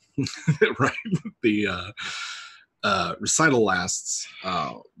 right, the recital lasts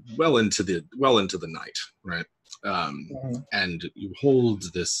well into the night, right, and you hold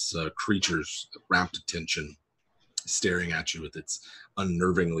this creature's rapt attention, staring at you with its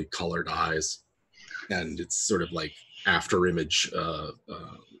unnervingly colored eyes, and it's sort of like after image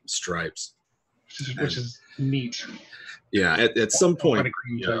stripes, which is neat. Yeah, at some point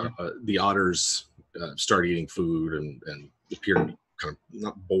the otters start eating food and appear to be kind of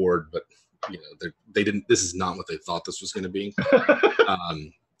not bored, but they didn't. This is not what they thought this was going to be.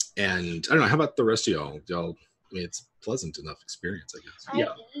 And I don't know. How about the rest of y'all? It's a pleasant enough experience, I guess.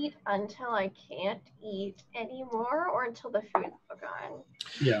 I eat until I can't eat anymore, or until the food's gone.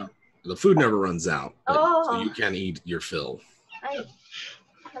 Yeah. The food never runs out, so you can eat your fill. I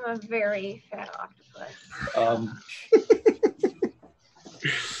am a very fat octopus. Um,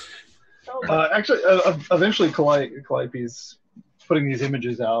 So Actually, eventually Calliope's putting these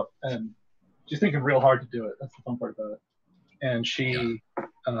images out, and she's thinking real hard to do it. That's the fun part about it. And she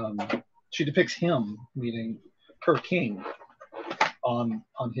depicts him, meaning her king, on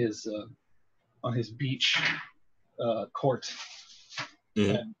his beach court,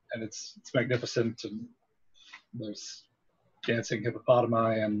 and it's magnificent, and there's dancing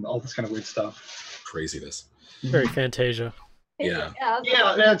hippopotami and all this kind of weird stuff. Craziness. Very Fantasia. Yeah.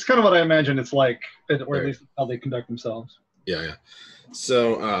 Yeah, it's kind of what I imagine it's like, or at least how they conduct themselves. Yeah.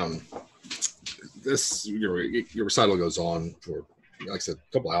 So, this your recital goes on for, like I said,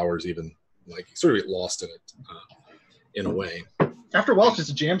 a couple hours, even. Like, you sort of get lost in it, in a way. After a while, it's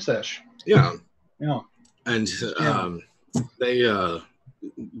just a jam sesh. Yeah. Yeah. And they,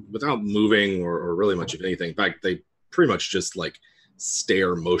 without moving or really much of anything, in fact, they pretty much just like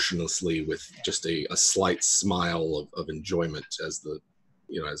stare motionlessly with just a slight smile of enjoyment as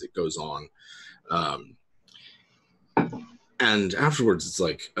as it goes on. And afterwards, it's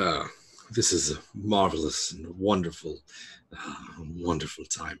like, this is a marvelous and wonderful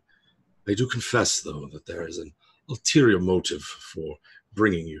time. I do confess, though, that there is an ulterior motive for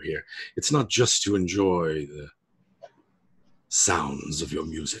bringing you here. It's not just to enjoy the sounds of your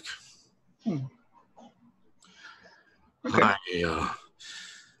music. Okay. I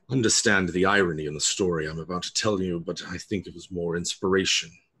understand the irony in the story I'm about to tell you, but I think it was more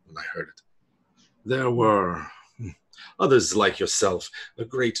inspiration when I heard it. There were others like yourself, a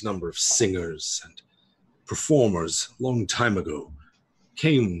great number of singers and performers long time ago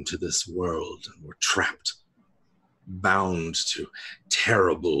came to this world and were trapped, bound to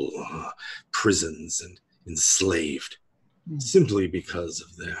terrible prisons and enslaved, simply because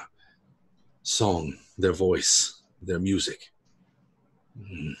of their song, their voice, their music.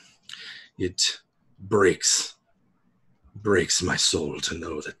 It breaks my soul to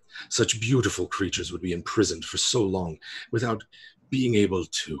know that such beautiful creatures would be imprisoned for so long without being able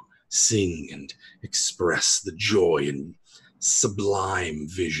to sing and express the joy and sublime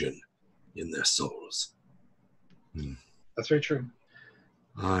vision in their souls. That's very true.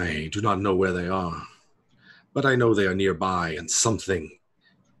 I do not know where they are, but I know they are nearby, and something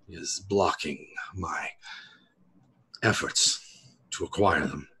is blocking my efforts to acquire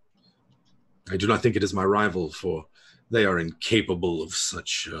them. I do not think it is my rival, for they are incapable of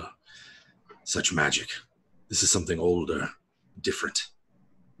such magic. This is something older, different.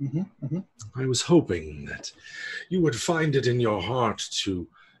 I was hoping that you would find it in your heart to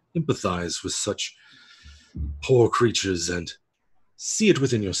empathize with such poor creatures and see it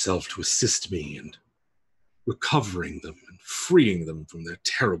within yourself to assist me in recovering them and freeing them from their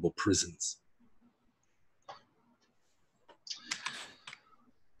terrible prisons.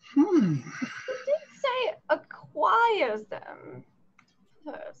 You did say acquires them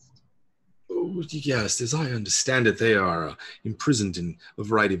first. Oh, yes, as I understand it, they are imprisoned in a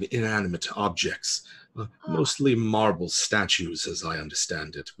variety of inanimate objects, mostly marble statues, as I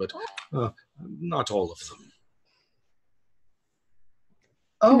understand it, but not all of them.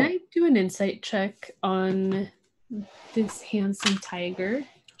 Oh, Can I do an insight check on this handsome tiger?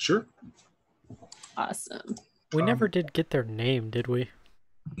 Sure. Awesome. We never did get their name, did we?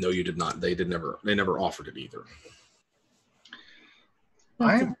 No, you did not. They never offered it either.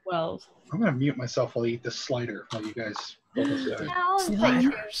 That's a 12. I'm going to mute myself while I eat this slider while you guys roll this die.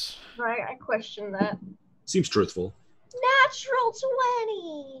 Sliders. Right, I question that. Seems truthful. Natural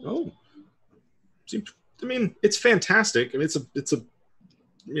 20. Oh. I mean, it's fantastic. I mean, it's a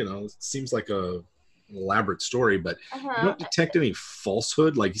it seems like an elaborate story, but you don't detect any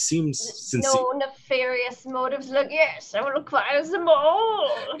falsehood. Like, he seems sincere. No nefarious motives. Look, yes, I will acquire them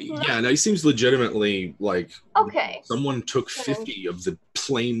all. Yeah, no, he seems legitimately like, okay. Someone took 50 of the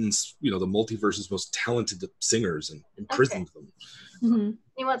plane's, the multiverse's most talented singers and imprisoned them.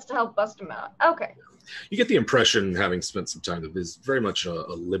 He wants to help bust them out. Okay. You get the impression, having spent some time, that he's very much a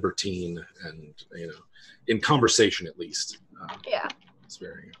libertine, and in conversation at least. Yeah. It's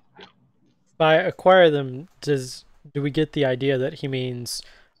very. By acquire them, do we get the idea that he means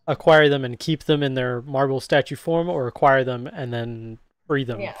acquire them and keep them in their marble statue form, or acquire them and then free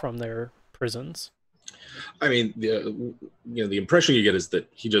them from their prisons? I mean, the impression you get is that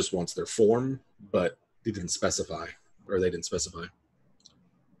he just wants their form, but he didn't specify, or they didn't specify.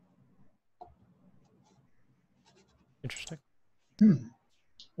 Interesting.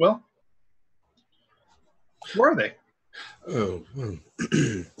 Well, where are they? Oh, well.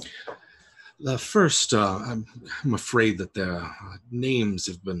 First, I'm afraid that their names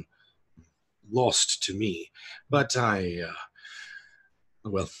have been lost to me, but I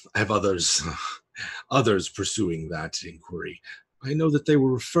have others pursuing that inquiry. I know that they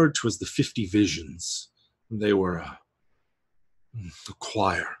were referred to as the 50 Visions. They were a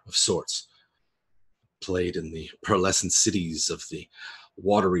choir of sorts, played in the pearlescent cities of the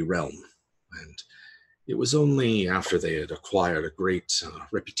watery realm. And it was only after they had acquired a great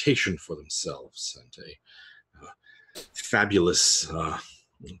reputation for themselves and a fabulous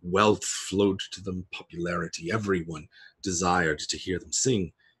wealth flowed to them, popularity. Everyone desired to hear them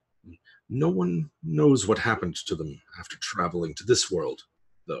sing. No one knows what happened to them after traveling to this world,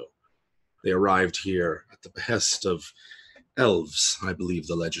 though. They arrived here at the behest of elves, I believe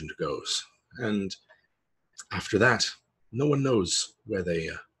the legend goes. And after that, no one knows where they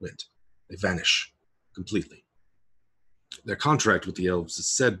went. They vanish completely. Their contract with the elves is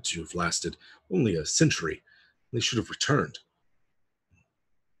said to have lasted only a century. They should have returned.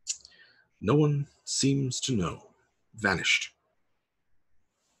 No one seems to know. Vanished.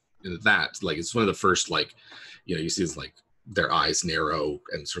 And that, like, it's one of the first, like, you know, you see is like their eyes narrow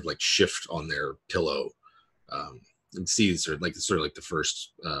and sort of like shift on their pillow. And sees sort of like the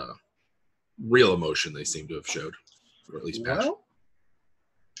first real emotion they seem to have showed, or at least passion. Well,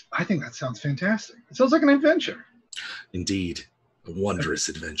 I think that sounds fantastic. It sounds like an adventure. Indeed, a wondrous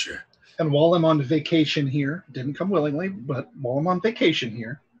adventure. And while I'm on vacation here, didn't come willingly, but while I'm on vacation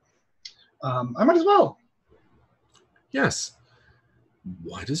here, I might as well. Yes,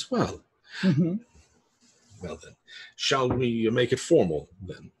 might as well. Mm-hmm. Well then, shall we make it formal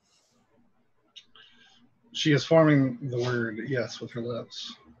then? She is forming the word yes with her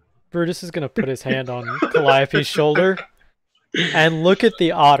lips. Brutus is going to put his hand on Calliope's shoulder and look at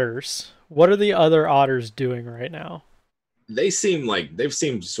the otters. What are the other otters doing right now? They've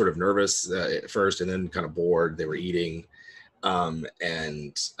seemed sort of nervous at first and then kind of bored. They were eating.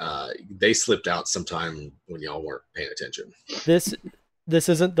 And they slipped out sometime when y'all weren't paying attention. This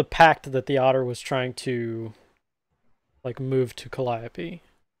isn't the pact that the otter was trying to like move to Calliope.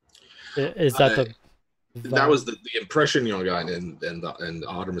 Is that that was the impression y'all got, and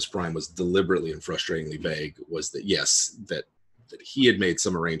Artemis Prime was deliberately and frustratingly vague, was that yes, that he had made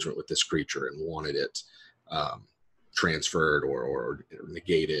some arrangement with this creature and wanted it transferred or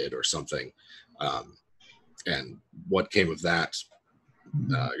negated or something. And what came of that,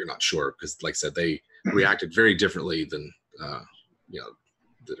 you're not sure, because, like I said, they reacted very differently than,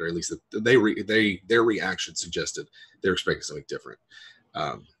 or at least their reaction suggested they're expecting something different.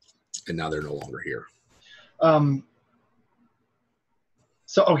 And now they're no longer here.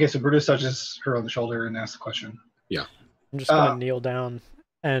 So Brutus touches her on the shoulder and asks the question. Yeah. I'm just going to kneel down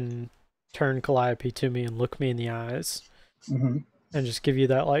and turn Calliope to me and look me in the eyes. Mm-hmm. And just give you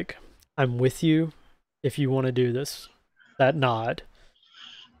that, like, I'm with you if you want to do this. That nod.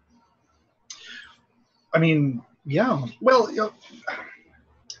 I mean, yeah. Well,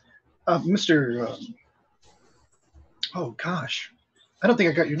 Mr. Oh, gosh. I don't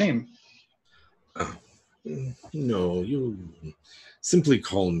think I got your name. No, you simply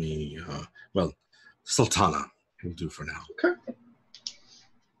call me, Sultana will do for now. Okay.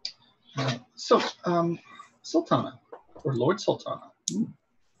 Sultana, or Lord Sultana.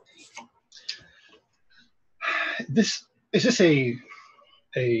 Is this a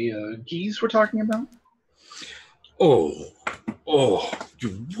geese we're talking about? Oh,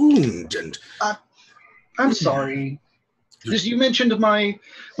 you wound and... I'm sorry. Just you mentioned my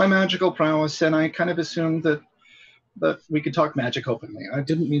magical prowess, and I kind of assumed that we could talk magic openly. I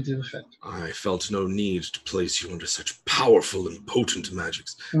didn't mean to offend. I felt no need to place you under such powerful and potent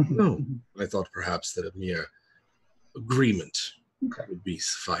magics. Mm-hmm. No, I thought perhaps that a mere agreement would be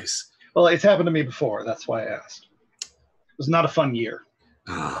suffice. Well, it's happened to me before. That's why I asked. It was not a fun year.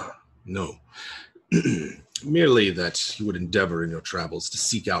 No. Merely that you would endeavor in your travels to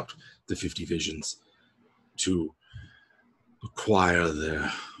seek out the 50 Visions, to acquire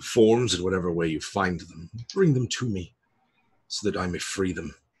their forms in whatever way you find them, bring them to me, so that I may free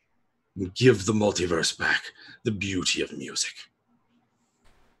them and give the multiverse back the beauty of music.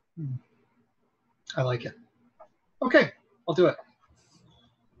 I like it. Okay, I'll do it.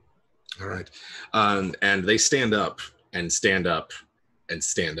 All right. And they stand up and stand up and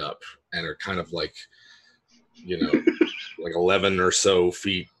stand up and are kind of like, like 11 or so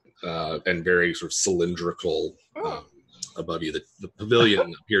feet and very sort of cylindrical above you. The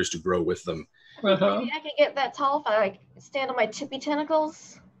pavilion appears to grow with them. Uh-huh. Maybe I could get that tall if I stand on my tippy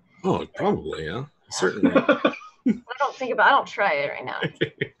tentacles. Oh, probably, yeah. Certainly. I don't try it right now.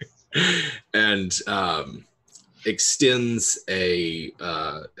 And extends a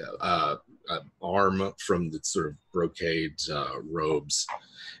arm from the sort of brocade robes,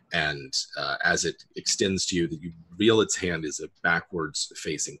 and as it extends to you, that you reveal its hand is a backwards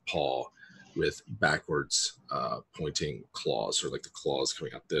facing paw, with backwards pointing claws, or like the claws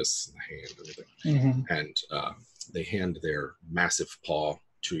coming out this, and the hand, and everything. And they hand their massive paw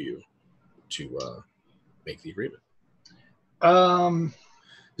to you to make the agreement.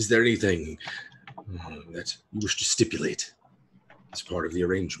 Is there anything that you wish to stipulate as part of the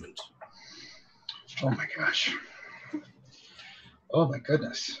arrangement? Oh my gosh. Oh my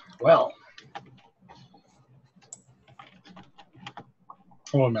goodness. Well.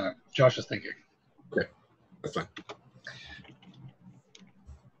 Hold on a minute. Josh is thinking. Okay, that's fine.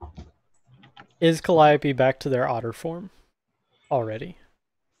 Is Calliope back to their otter form already?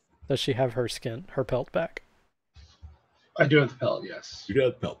 Does she have her skin, her pelt back? I do have the pelt, yes. You got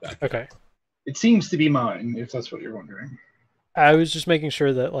the pelt back. Okay. It seems to be mine, if that's what you're wondering. I was just making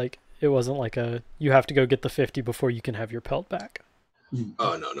sure that like it wasn't like a you have to go get the 50 before you can have your pelt back.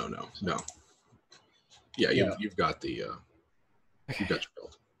 Oh no. Yeah, you've got the you've got your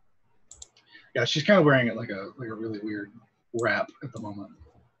belt. Yeah, she's kind of wearing it like a really weird wrap at the moment.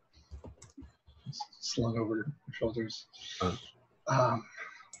 It's slung over her shoulders.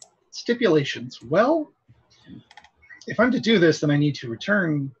 Stipulations. Well, if I'm to do this, then I need to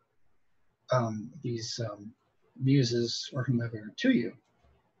return these muses or whomever to you.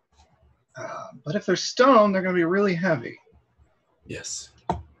 But if they're stone, they're going to be really heavy. Yes.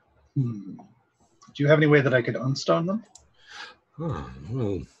 Do you have any way that I could unstone them?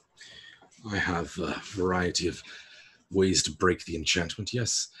 Well, I have a variety of ways to break the enchantment,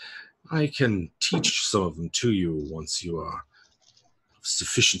 yes. I can teach some of them to you once you are of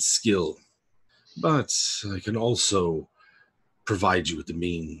sufficient skill, but I can also provide you with the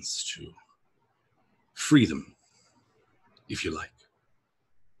means to free them, if you like.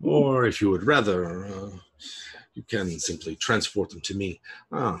 Or if you would rather, you can simply transport them to me.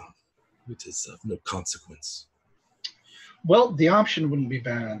 It is of no consequence. Well, the option wouldn't be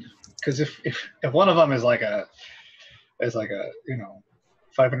bad, because if one of them is like a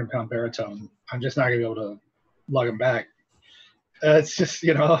 500-pound baritone, I'm just not gonna be able to lug him back. It's just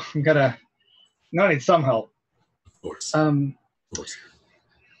I'm gonna need some help. Of course. Of course.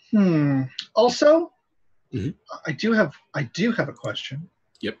 Also, Mhm. I do have a question.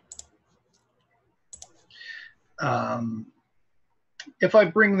 Yep. If I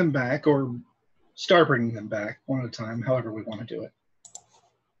bring them back, or start bringing them back one at a time, however we want to do it,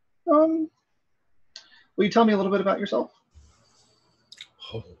 will you tell me a little bit about yourself?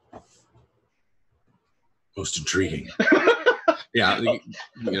 Oh. Most intriguing. Yeah,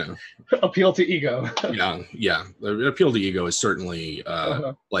 Appeal to ego. yeah. The appeal to ego is certainly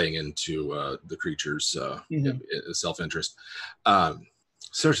playing into the creature's self-interest.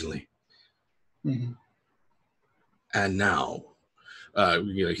 Certainly. Mm-hmm. And now,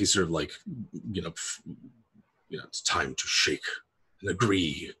 he's sort of like, it's time to shake and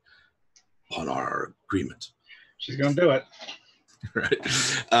agree on our agreement. She's gonna do it. Right.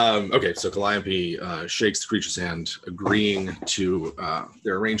 Okay, so Calliope shakes the creature's hand, agreeing to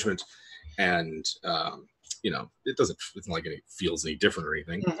their arrangement, and it's not like it feels any different or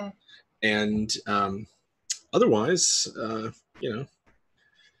anything. Mm-hmm. And otherwise, gonna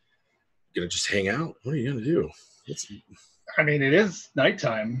just hang out. What are you gonna do? I mean, it is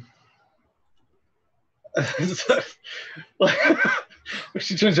nighttime.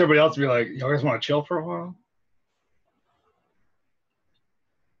 She turns to everybody else and be like, "You guys want to chill for a while?"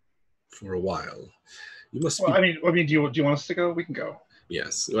 For a while, you must. Well, I mean, do you want us to go? We can go.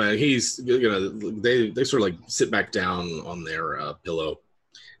 Yes. Well, he's they sort of like sit back down on their pillow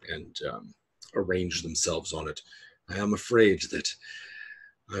and arrange themselves on it. I am afraid that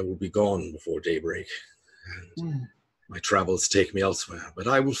I will be gone before daybreak, and my travels take me elsewhere. But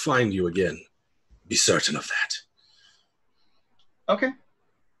I will find you again. Be certain of that. Okay.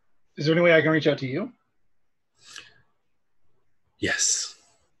 Is there any way I can reach out to you? Yes.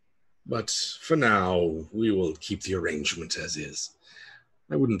 But for now, we will keep the arrangement as is.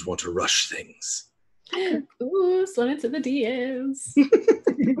 I wouldn't want to rush things. Ooh, slide into the DMs.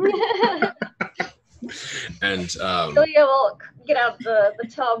 And Celia will get out the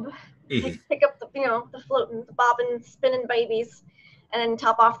tub, pick up the floating, the bobbing, spinning babies, and then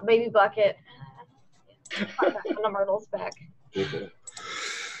top off the baby bucket. Pop the myrtles back. Cool.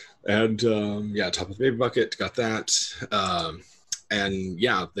 And top of the baby bucket, got that. And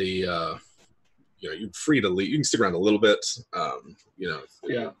yeah, you're free to leave. You can stick around a little bit, if you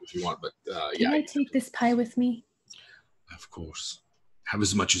want. But Can I take this pie with me? Of course. Have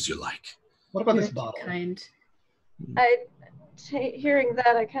as much as you like. What about You're this bottle? Kind. Hearing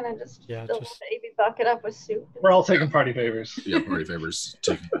that, I kind of just filled the baby bucket up with soup. We're all taking party favors. Yeah, party favors.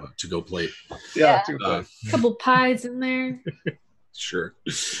 To go plate. Yeah. Couple pies in there. Sure.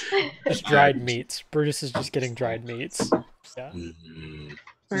 Just dried meats. Brutus is just getting dried meats. Yeah.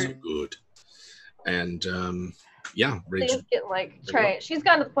 So good. And yeah, Rachel. Things get like she's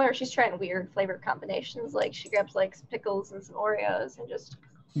gotten to the point where she's trying weird flavor combinations. Like she grabs like some pickles and some Oreos and just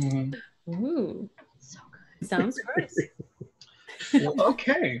Ooh, so good. sounds gross. Well,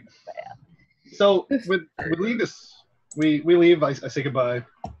 okay. So we leave this. We leave. I say goodbye.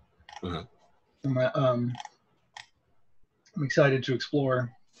 Uh-huh. I'm excited to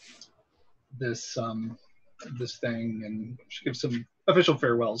explore this this thing, and she gives some official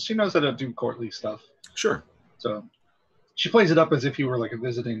farewells. She knows how to do courtly stuff, Sure. so she plays it up as if you were like a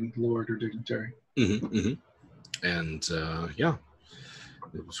visiting lord or dignitary. And yeah,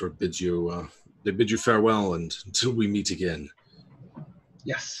 it sort of bids you. They bid you farewell, and until we meet again.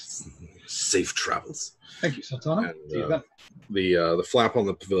 Yes. Safe travels. Thank you, Sultana. And, See you then. the flap on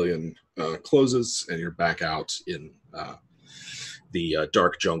the pavilion closes, and you're back out in the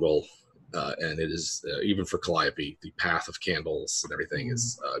dark jungle. And it is even for Calliope, the path of candles and everything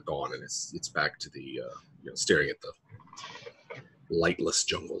is gone, and it's back to the staring at the lightless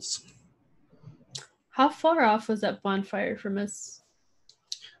jungles. How far off was that bonfire from us?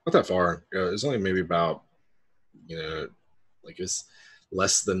 Not that far. It's only maybe about like it's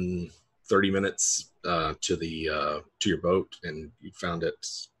less than 30 minutes to your boat, and you found it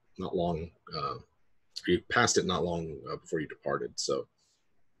not long. You passed it not long before you departed, so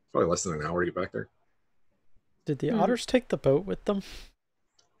probably less than an hour to get back there. Did the otters take the boat with them?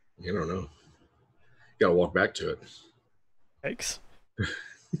 I don't know. You gotta walk back to it. Thanks.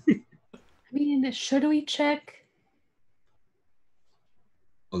 I mean, should we check?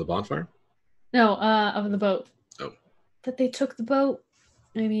 On the bonfire? No, of the boat. Oh. That they took the boat.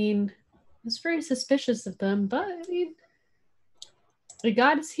 I mean, it's very suspicious of them, but I mean, the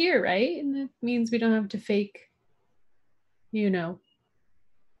god is here, right? And it means we don't have to fake,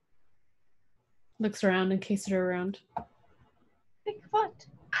 looks around in case they're around. Think what?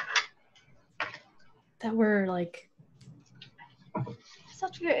 That we're like,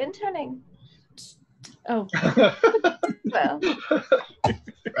 Such good interning. oh, Well,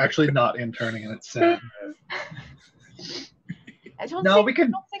 Actually, not interning, and it's sad. I don't No, think, we could-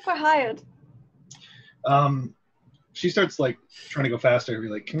 I don't think we're hired. She starts like trying to go faster. Be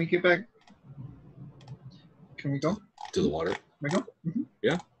like, can we get back? Can we go? To the water? Can we go?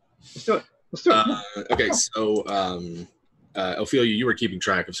 Yeah. Let's do it. Let's do it. Okay, so Ophelia, you were keeping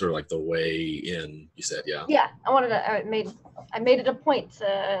track of sort of like the way in, you said, yeah? Yeah, I made it a point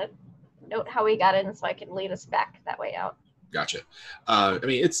to note how we got in so I can lead us back that way out. Gotcha. I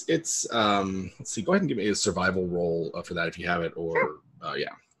mean, it's let's see, go ahead and give me a survival roll for that if you have it, or yeah,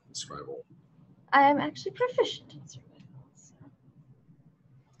 survival. I am actually proficient in survival.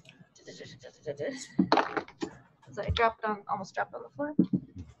 So I almost dropped on the floor.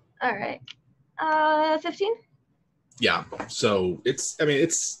 All right. 15? Yeah. So it's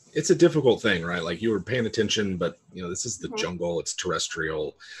a difficult thing, right? Like you were paying attention, but this is the jungle, it's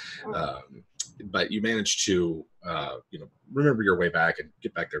terrestrial. But you managed to remember your way back and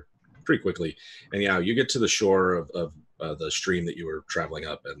get back there pretty quickly. And yeah, you get to the shore of the stream that you were traveling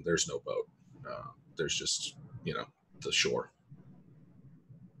up, and there's no boat. There's just the shore.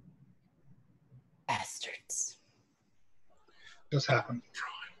 bastards. Does happen.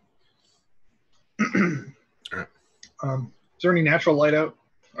 All right. Is there any natural light out?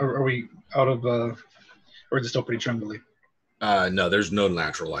 Or are we out of? Or is it still pretty jungly? No, there's no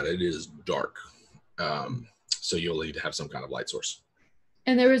natural light. It is dark. So you'll need to have some kind of light source.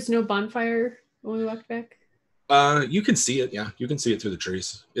 And there was no bonfire when we walked back? You can see it. Yeah, you can see it through the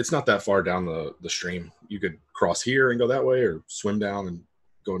trees. It's not that far down the stream. You could cross here and go that way, or swim down and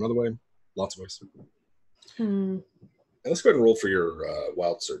go another way. Lots of ways. And let's go ahead and roll for your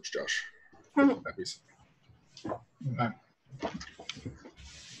wild surge, Josh. That piece. Okay.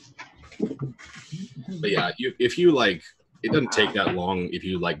 But yeah, if you like, it doesn't take that long if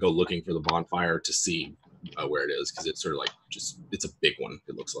you like go looking for the bonfire to see where it is, because it's sort of like it's a big one.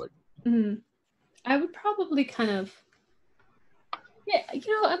 It looks like. I would probably kind of, I'm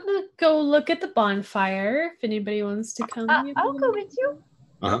gonna go look at the bonfire if anybody wants to come. I'll go with you.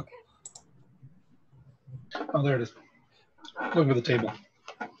 Uh-huh. Oh, there it is. Look at the table.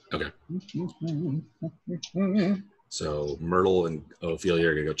 Okay. So Myrtle and Ophelia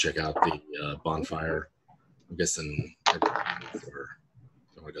are gonna go check out the bonfire. I'm guessing I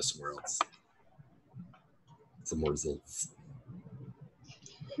want to go somewhere else. Some more results.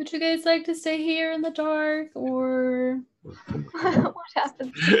 Would you guys like to stay here in the dark, or What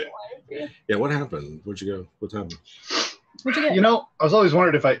happened? Yeah, what happened? Where'd you go? What happened? what'd you get? I was always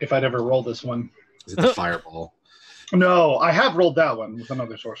wondering if I'd ever roll this one. Is it the fireball? No, I have rolled that one with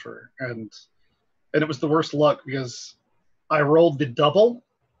another sorcerer, and it was the worst luck because I rolled the double,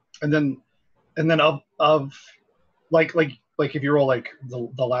 and then of like if you roll like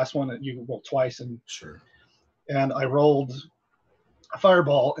the last one, you roll twice, Sure. and I rolled a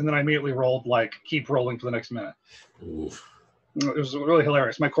fireball, and then I immediately rolled like keep rolling for the next minute. Oof. It was really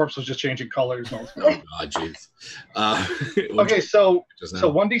hilarious. My corpse was just changing colors. And all Oh God, jeez. okay, so Just now.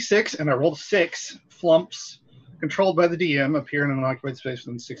 1d6, and I rolled 6 flumps controlled by the DM appear in an occupied space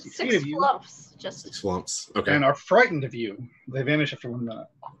within 60 feet 6 of you flumps. Just 6 flumps. Okay. and are frightened of you. They vanish after 1 minute.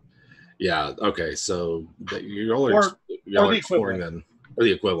 Yeah. Okay. So you're all Or the exploring then, or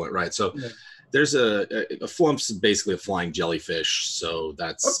the equivalent, right? So Yeah. there's a flump's basically a flying jellyfish, so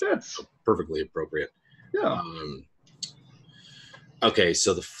that's perfectly appropriate. Yeah. Okay,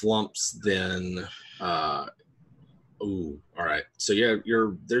 so the flumps then. All right. So yeah,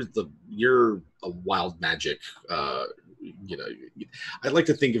 you're a wild magic. You know, I'd like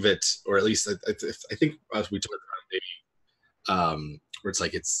to think of it, or at least I think as we talked about maybe, where it's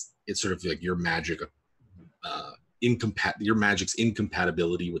like it's sort of like your magic, your magic's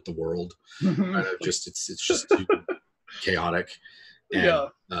incompatibility with the world. Kind of just it's just too chaotic.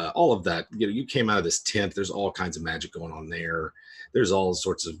 And all of that, you came out of this tent. There's all kinds of magic going on there. There's all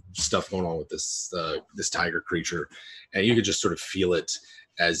sorts of stuff going on with this tiger creature, and you could just sort of feel it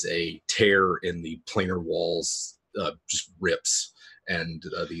as a tear in the planar walls just rips, and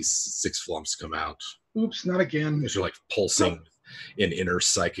these 6 flumps come out. Oops, not again. They're like pulsing in inner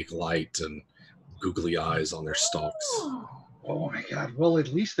psychic light and googly eyes on their stalks. Oh my God! Well,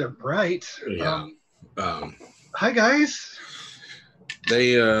 at least they're bright. Yeah. Hi guys.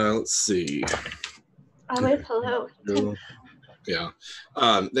 They let's see. I wave hello. Yeah.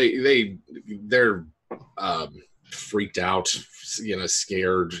 They're freaked out,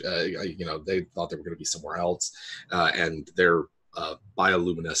 scared. They thought they were going to be somewhere else, and their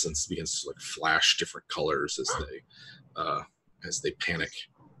bioluminescence begins to like flash different colors as they panic.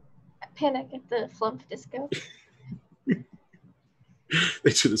 I panic at the flump disco.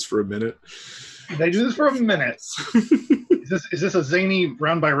 They do this for a minute. Is this a zany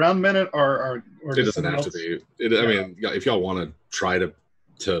round by round minute or it doesn't have to be? I mean, if y'all want to try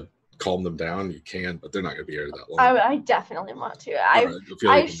to calm them down, you can, but they're not going to be here that long. I definitely want to.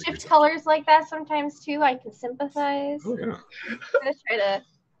 I shift colors like that sometimes too. I can sympathize. Oh yeah. I'm gonna try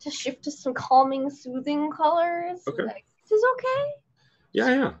to shift to some calming, soothing colors. Okay. Like, this is okay.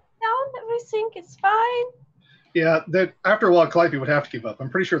 Yeah. Now everything is fine. Yeah, that after a while, Calliope would have to give up. I'm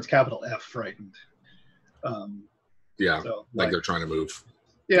pretty sure it's capital F, frightened. Yeah, so, like they're trying to move.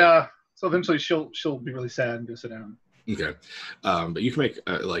 Yeah, so eventually she'll be really sad and go sit down. Okay, but you can make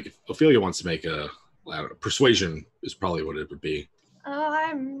like if Ophelia wants to make a persuasion is probably what it would be. Oh,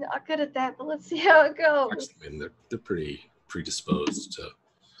 I'm not good at that, but let's see how it goes. I mean, they're pretty predisposed to.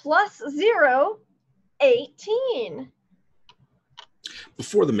 +0, 18.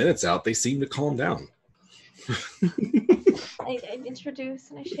 Before the minute's out, they seem to calm down. I introduce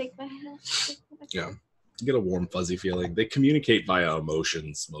and I shake my hand. Yeah, you get a warm, fuzzy feeling. They communicate via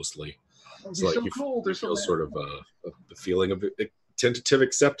emotions mostly. So like you feel sort of a feeling of tentative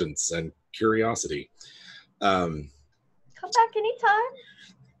acceptance and curiosity. Come back anytime.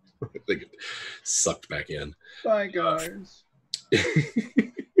 They get sucked back in. Bye, guys.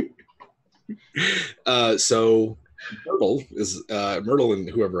 So Myrtle and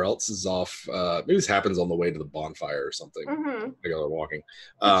whoever else is off. Maybe this happens on the way to the bonfire or something. Mm-hmm. Like they're walking.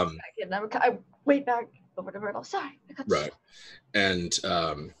 I wait back over to Myrtle. Sorry. Right. And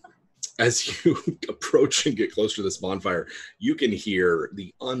as you approach and get closer to this bonfire, you can hear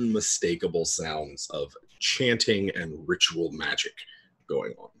the unmistakable sounds of chanting and ritual magic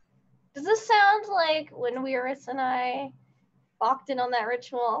going on. Does this sound like when Weirus and I walked in on that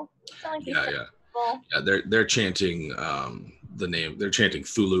ritual? Yeah. They're chanting the name. They're chanting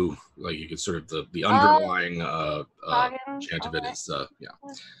Thulu. Like you can sort of the underlying chant of it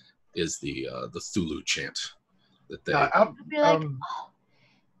is the Thulu chant that they. I'd be like,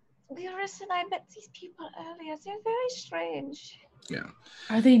 Weirus and I met these people earlier. They're very strange. Yeah.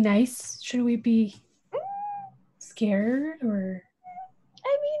 Are they nice? Should we be scared or?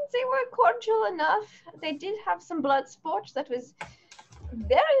 I mean, they were cordial enough. They did have some blood sport that was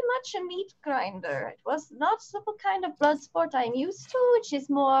very much a meat grinder. It was not the kind of blood sport I'm used to, which is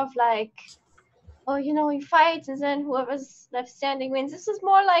more of like, you fight and then whoever's left standing wins. This is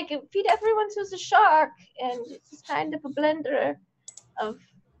more like feed everyone to the shark, and it's kind of a blender of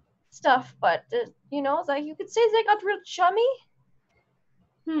stuff. But like you could say they got real chummy.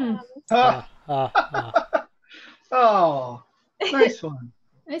 Oh, nice one.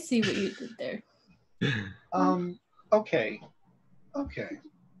 I see what you did there. Okay. Okay.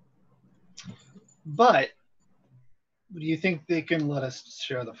 But do you think they can let us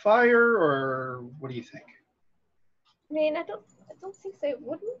share the fire, or what do you think? I mean, I don't think they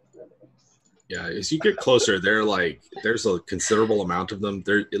wouldn't. Yeah, as you get closer, there's a considerable amount of them.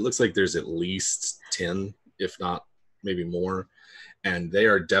 There, it looks like there's at least 10, if not maybe more, and they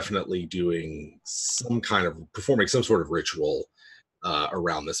are definitely performing some sort of ritual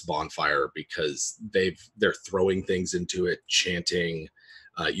around this bonfire because they're throwing things into it, chanting.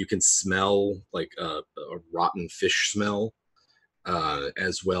 You can smell like a rotten fish smell,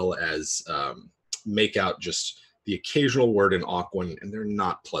 as well as make out just the occasional word in Aquan, and they're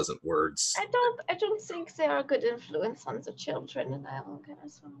not pleasant words. I don't think they are a good influence on the children, and I don't kind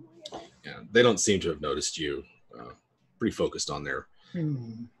of swim away. Yeah, they don't seem to have noticed you. Pretty focused on their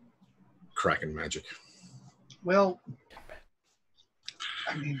Kraken magic. Well,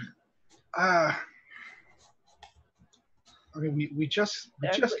 I mean, we just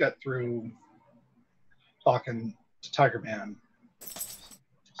got through talking to Tiger Man,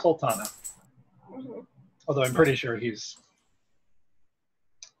 Sultana. Mm-hmm. Although I'm pretty sure he's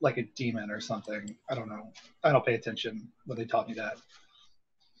like a demon or something. I don't know. I don't pay attention when they taught me that.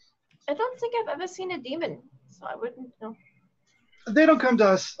 I don't think I've ever seen a demon, so I wouldn't know. They don't come to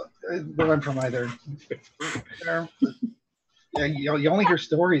us where I'm from either. Yeah, you only hear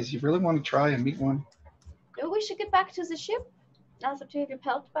stories. You really want to try and meet one? Maybe we should get back to the ship. Now that you have your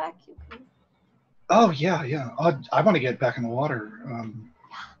pelt back, you can. Oh yeah. I want to get back in the water.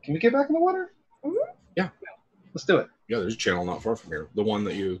 Can we get back in the water? Mm-hmm. Yeah. Let's do it. Yeah, there's a channel not far from here. The one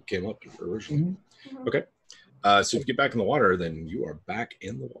that you came up originally. Mm-hmm. Mm-hmm. Okay. So if you get back in the water, then you are back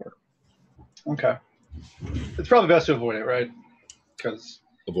in the water. Okay. It's probably best to avoid it, right? Because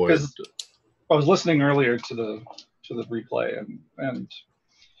I was listening earlier to the replay, and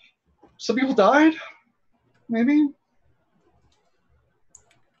some people died. Maybe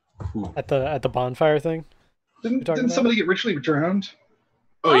At the bonfire thing? didn't somebody get ritually drowned?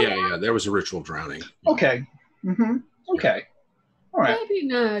 Oh yeah. There was a ritual drowning. Okay. Mm-hmm. Okay. All right. Maybe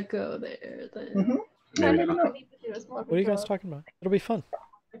not go there then. Mm-hmm. Maybe not. What are you guys talking about? It'll be fun.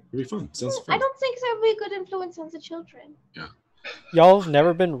 It'll be fun. Sounds fun. I don't think that would be a good influence on the children. Yeah. Y'all have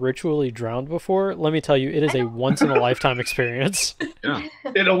never been ritually drowned before? Let me tell you, it is a once-in-a-lifetime experience. Yeah.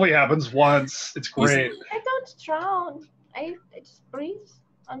 It only happens once. It's great. I don't drown. I just breathe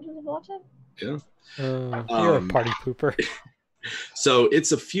under the water. Yeah. You're a party pooper. So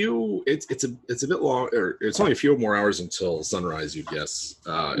it's a bit long, or it's only a few more hours until sunrise, you'd guess.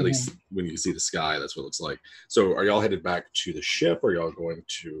 At least when you see the sky, that's what it looks like. So are y'all headed back to the ship, or are y'all going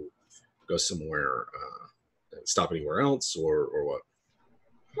to go somewhere, stop anywhere else, or what?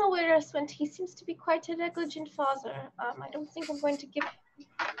 No, whereas when he seems to be quite a negligent father, I don't think I'm going to give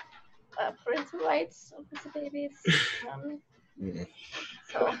parental rights over the babies.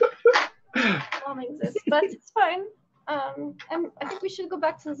 So, bombing this, but it's fine. I think we should go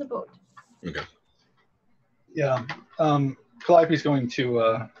back to the boat. Okay. Yeah. Calliope's going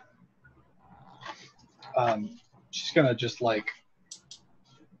to she's gonna just like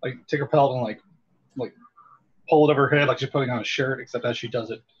take her pelt and like pull it over her head like she's putting on a shirt, except as she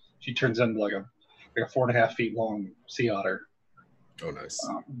does it, she turns into like a 4.5 feet long sea otter. Oh, nice.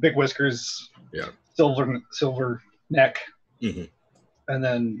 Big whiskers. Yeah. Silver neck. Mm-hmm. And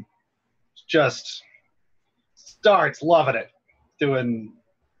then just starts loving it, doing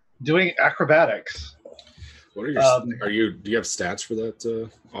acrobatics. What are your do you have stats for that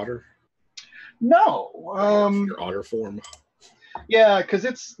otter? No. Your otter form. Yeah, because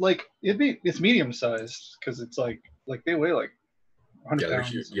it's like it's medium sized, because it's like they weigh like 100 they're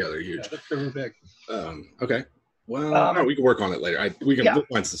pounds. huge. Yeah, they're huge. Yeah, they're really big. Okay. Well, no, we can work on it later. We can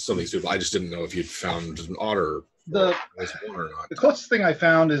find something suitable. I just didn't know if you'd found an otter. The one or not. The closest thing I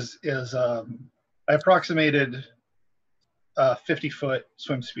found is I approximated 50-foot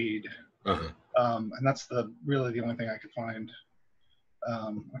swim speed, and that's really the only thing I could find.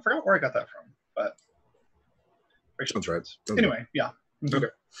 I forgot where I got that from, but sounds right. Anyway, yeah. Mm-hmm.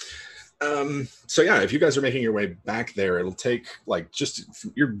 Okay. So yeah, if you guys are making your way back there, it'll take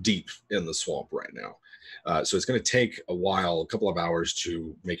you're deep in the swamp right now. So it's going to take a while, a couple of hours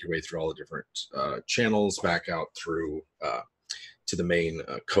to make your way through all the different channels back out through to the main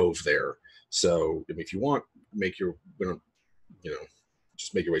cove there. So if you want,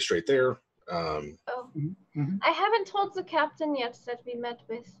 just make your way straight there. Mm-hmm. I haven't told the captain yet that we met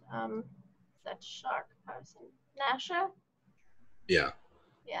with that shark person, Nasha. Yeah.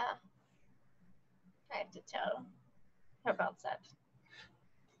 Yeah. I have to tell her about that.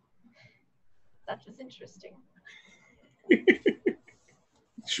 That was interesting.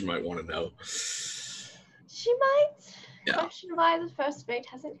 She might want to know. She might Yeah. question why the first mate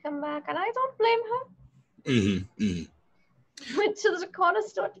hasn't come back, and I don't blame her. Mm-hmm, mm-hmm. Went to the corner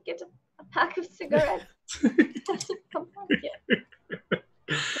store to get a pack of cigarettes. Hasn't come back yet.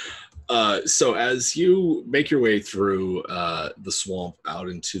 So as you make your way through the swamp out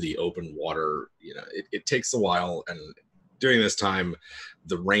into the open water, you know, it takes a while, and during this time,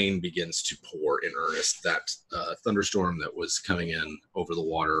 the rain begins to pour in earnest. That thunderstorm that was coming in over the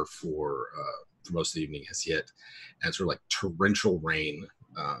water for most of the evening has hit, and sort of like torrential rain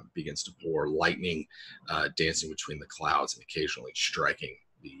begins to pour, lightning dancing between the clouds and occasionally striking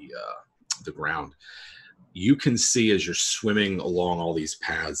the ground. You can see as you're swimming along all these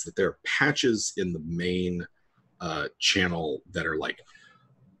paths that there are patches in the main channel that are like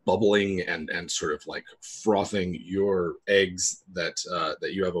bubbling and sort of like frothing. Your eggs that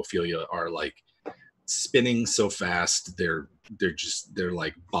you have, Ophelia, are like spinning so fast they're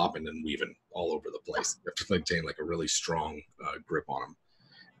like bopping and weaving all over the place. You have to maintain like a really strong grip on them.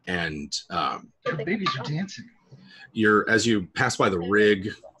 And Your babies are dancing. as you pass by the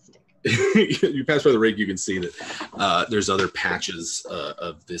rig, you pass by the rig, you can see that there's other patches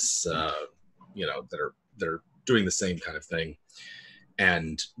of this, that are doing the same kind of thing.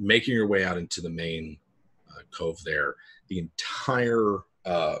 And making your way out into the main cove there, the entire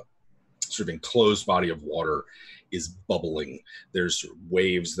sort of enclosed body of water is bubbling. There's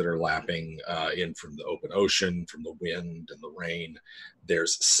waves that are lapping in from the open ocean, from the wind and the rain.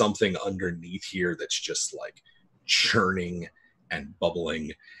 There's something underneath here that's just like churning and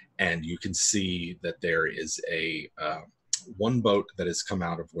bubbling. And you can see that there is a one boat that has come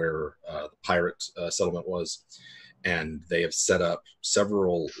out of where the pirate settlement was. And they have set up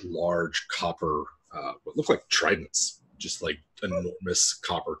several large copper, what look like tridents, just like enormous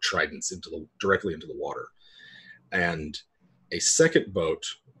copper tridents directly into the water. And a second boat,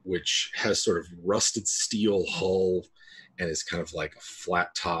 which has sort of rusted steel hull and is kind of like a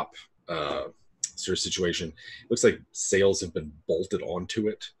flat top sort of situation. It looks like sails have been bolted onto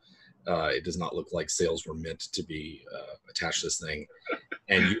it. It does not look like sails were meant to be attached to this thing.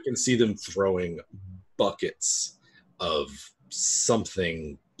 And you can see them throwing buckets of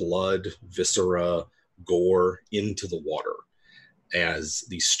something, blood, viscera, gore, into the water as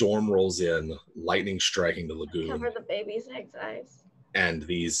the storm rolls in, lightning striking the lagoon. Cover the baby's eggs' eyes. And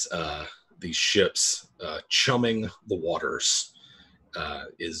these ships chumming the waters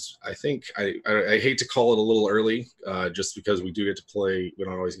is, I think, I hate to call it a little early, just because we do get to play. We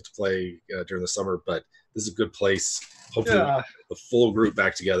don't always get to play during the summer, but this is a good place. Hopefully, the full group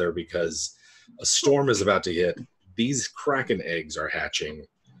back together, because a storm is about to hit. These kraken eggs are hatching,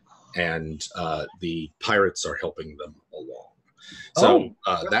 and the pirates are helping them along. So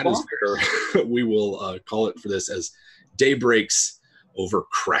that is where we will call it for this, as day breaks over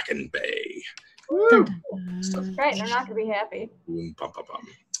Kraken Bay. Woo! That's great. They're not going to be happy. Boom, bum, bum, bum.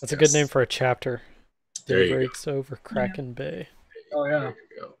 That's a good name for a chapter. There Day breaks over Kraken Bay. Oh yeah. There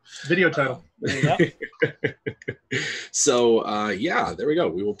you go. Video title. So there we go.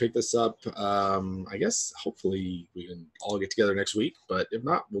 We will pick this up. I guess hopefully we can all get together next week, but if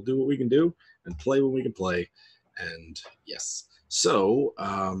not, we'll do what we can do and play when we can play. And yes. So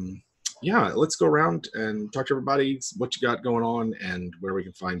let's go around and talk to everybody, what you got going on and where we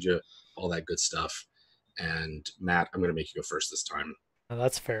can find you, all that good stuff. And Matt, I'm going to make you go first this time. Oh,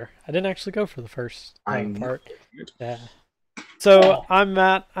 that's fair. I didn't actually go for the first part. Yeah. So I'm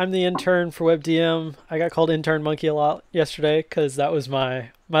Matt. I'm the intern for WebDM. I got called Intern Monkey a lot yesterday because that was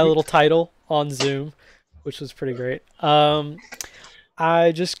my little title on Zoom, which was pretty great.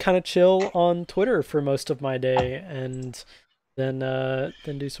 I just kind of chill on Twitter for most of my day, and then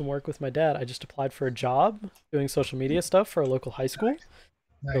do some work with my dad. I just applied for a job doing social media stuff for a local high school.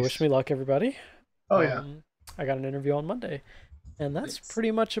 Nice. So wish me luck, everybody. Oh yeah. I got an interview on Monday, and that's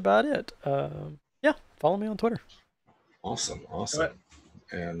pretty much about it. Follow me on Twitter. Awesome.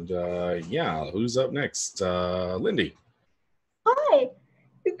 And who's up next? Lindy. Hi.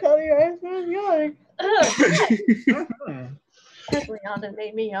 You call me your ass yawning. Definitely yawned and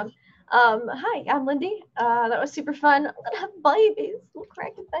made me yawn. Hi, I'm Lindy. That was super fun. I'm gonna have babies, little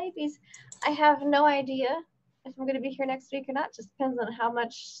Kraken babies. I have no idea if I'm gonna be here next week or not. Just depends on how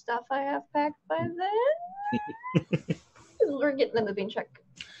much stuff I have packed by then. We're getting the moving truck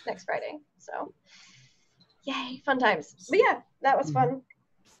next Friday, so yay, fun times. But yeah, that was fun.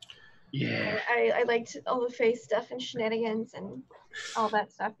 Yeah. I liked all the face stuff and shenanigans and all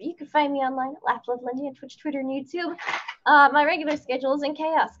that stuff. But you can find me online at Laugh Love Lindy on Twitch, Twitter, and YouTube. My regular schedule is in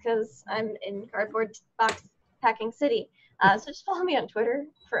chaos because I'm in cardboard box packing city. So just follow me on Twitter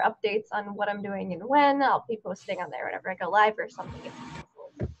for updates on what I'm doing and when. I'll be posting on there whenever I go live or something gets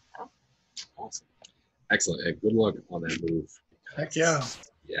canceled. So. Awesome. Excellent. And good luck on that move. Heck yeah.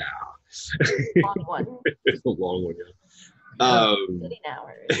 Yeah. Long one. It's a long one, yeah. 13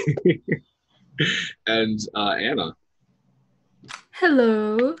 hours. And Anna.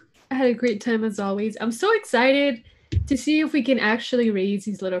 Hello. I had a great time as always. I'm so excited to see if we can actually raise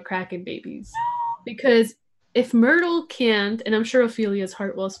these little Kraken babies. Because if Myrtle can't, and I'm sure Ophelia's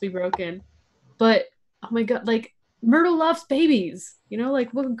heart will be broken, but oh my god, like Myrtle loves babies. You know,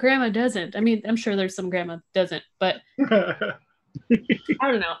 like what grandma doesn't. I mean, I'm sure there's some grandma doesn't, but I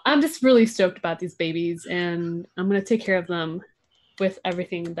don't know. I'm just really stoked about these babies, and I'm gonna take care of them with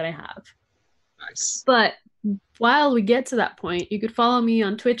everything that I have. Nice. But while we get to that point, you could follow me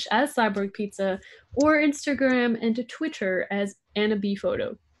on Twitch as Cyborg Pizza or Instagram and Twitter as Anna B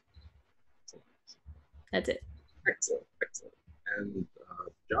Photo. That's it. Excellent. And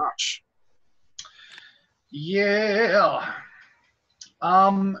Josh. Yeah.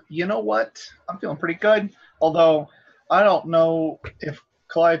 You know what? I'm feeling pretty good. Although I don't know if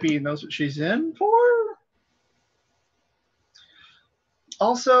Calliope knows what she's in for.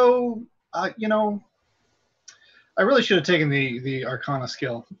 Also, you know, I really should have taken the Arcana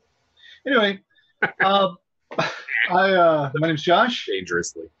skill. Anyway, my name's Josh.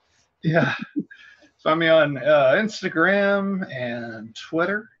 Dangerously. Yeah. Find me on Instagram and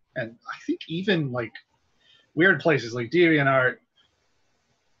Twitter, and I think even like weird places like DeviantArt.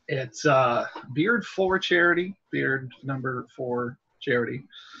 It's Beard for Charity, Beard number 4 Charity.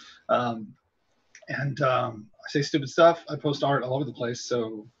 I say stupid stuff. I post art all over the place,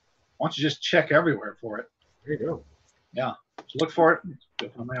 so why don't you just check everywhere for it? There you go. Yeah, look for it. Go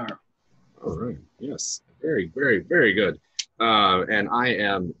find my art. All right. Yes. Very, very, very good. And I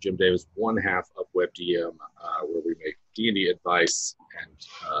am Jim Davis, one half of WebDM, where we make D&D advice and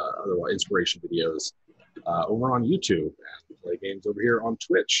otherwise inspiration videos over on YouTube, and we play games over here on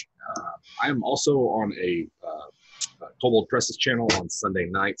Twitch. I am also on a Kobold Presses channel on Sunday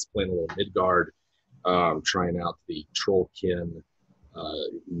nights, playing a little Midgard, trying out the Trollkin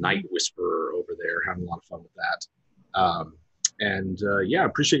Night Whisperer over there, having a lot of fun with that. Yeah,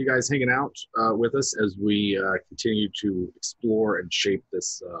 appreciate you guys hanging out with us as we continue to explore and shape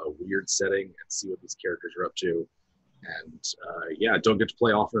this weird setting and see what these characters are up to. And yeah, don't get to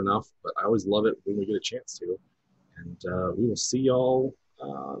play often enough, but I always love it when we get a chance to. And we will see y'all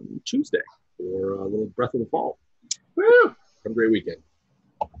Tuesday for a little Breath of the Fall. Woo! Have a great weekend.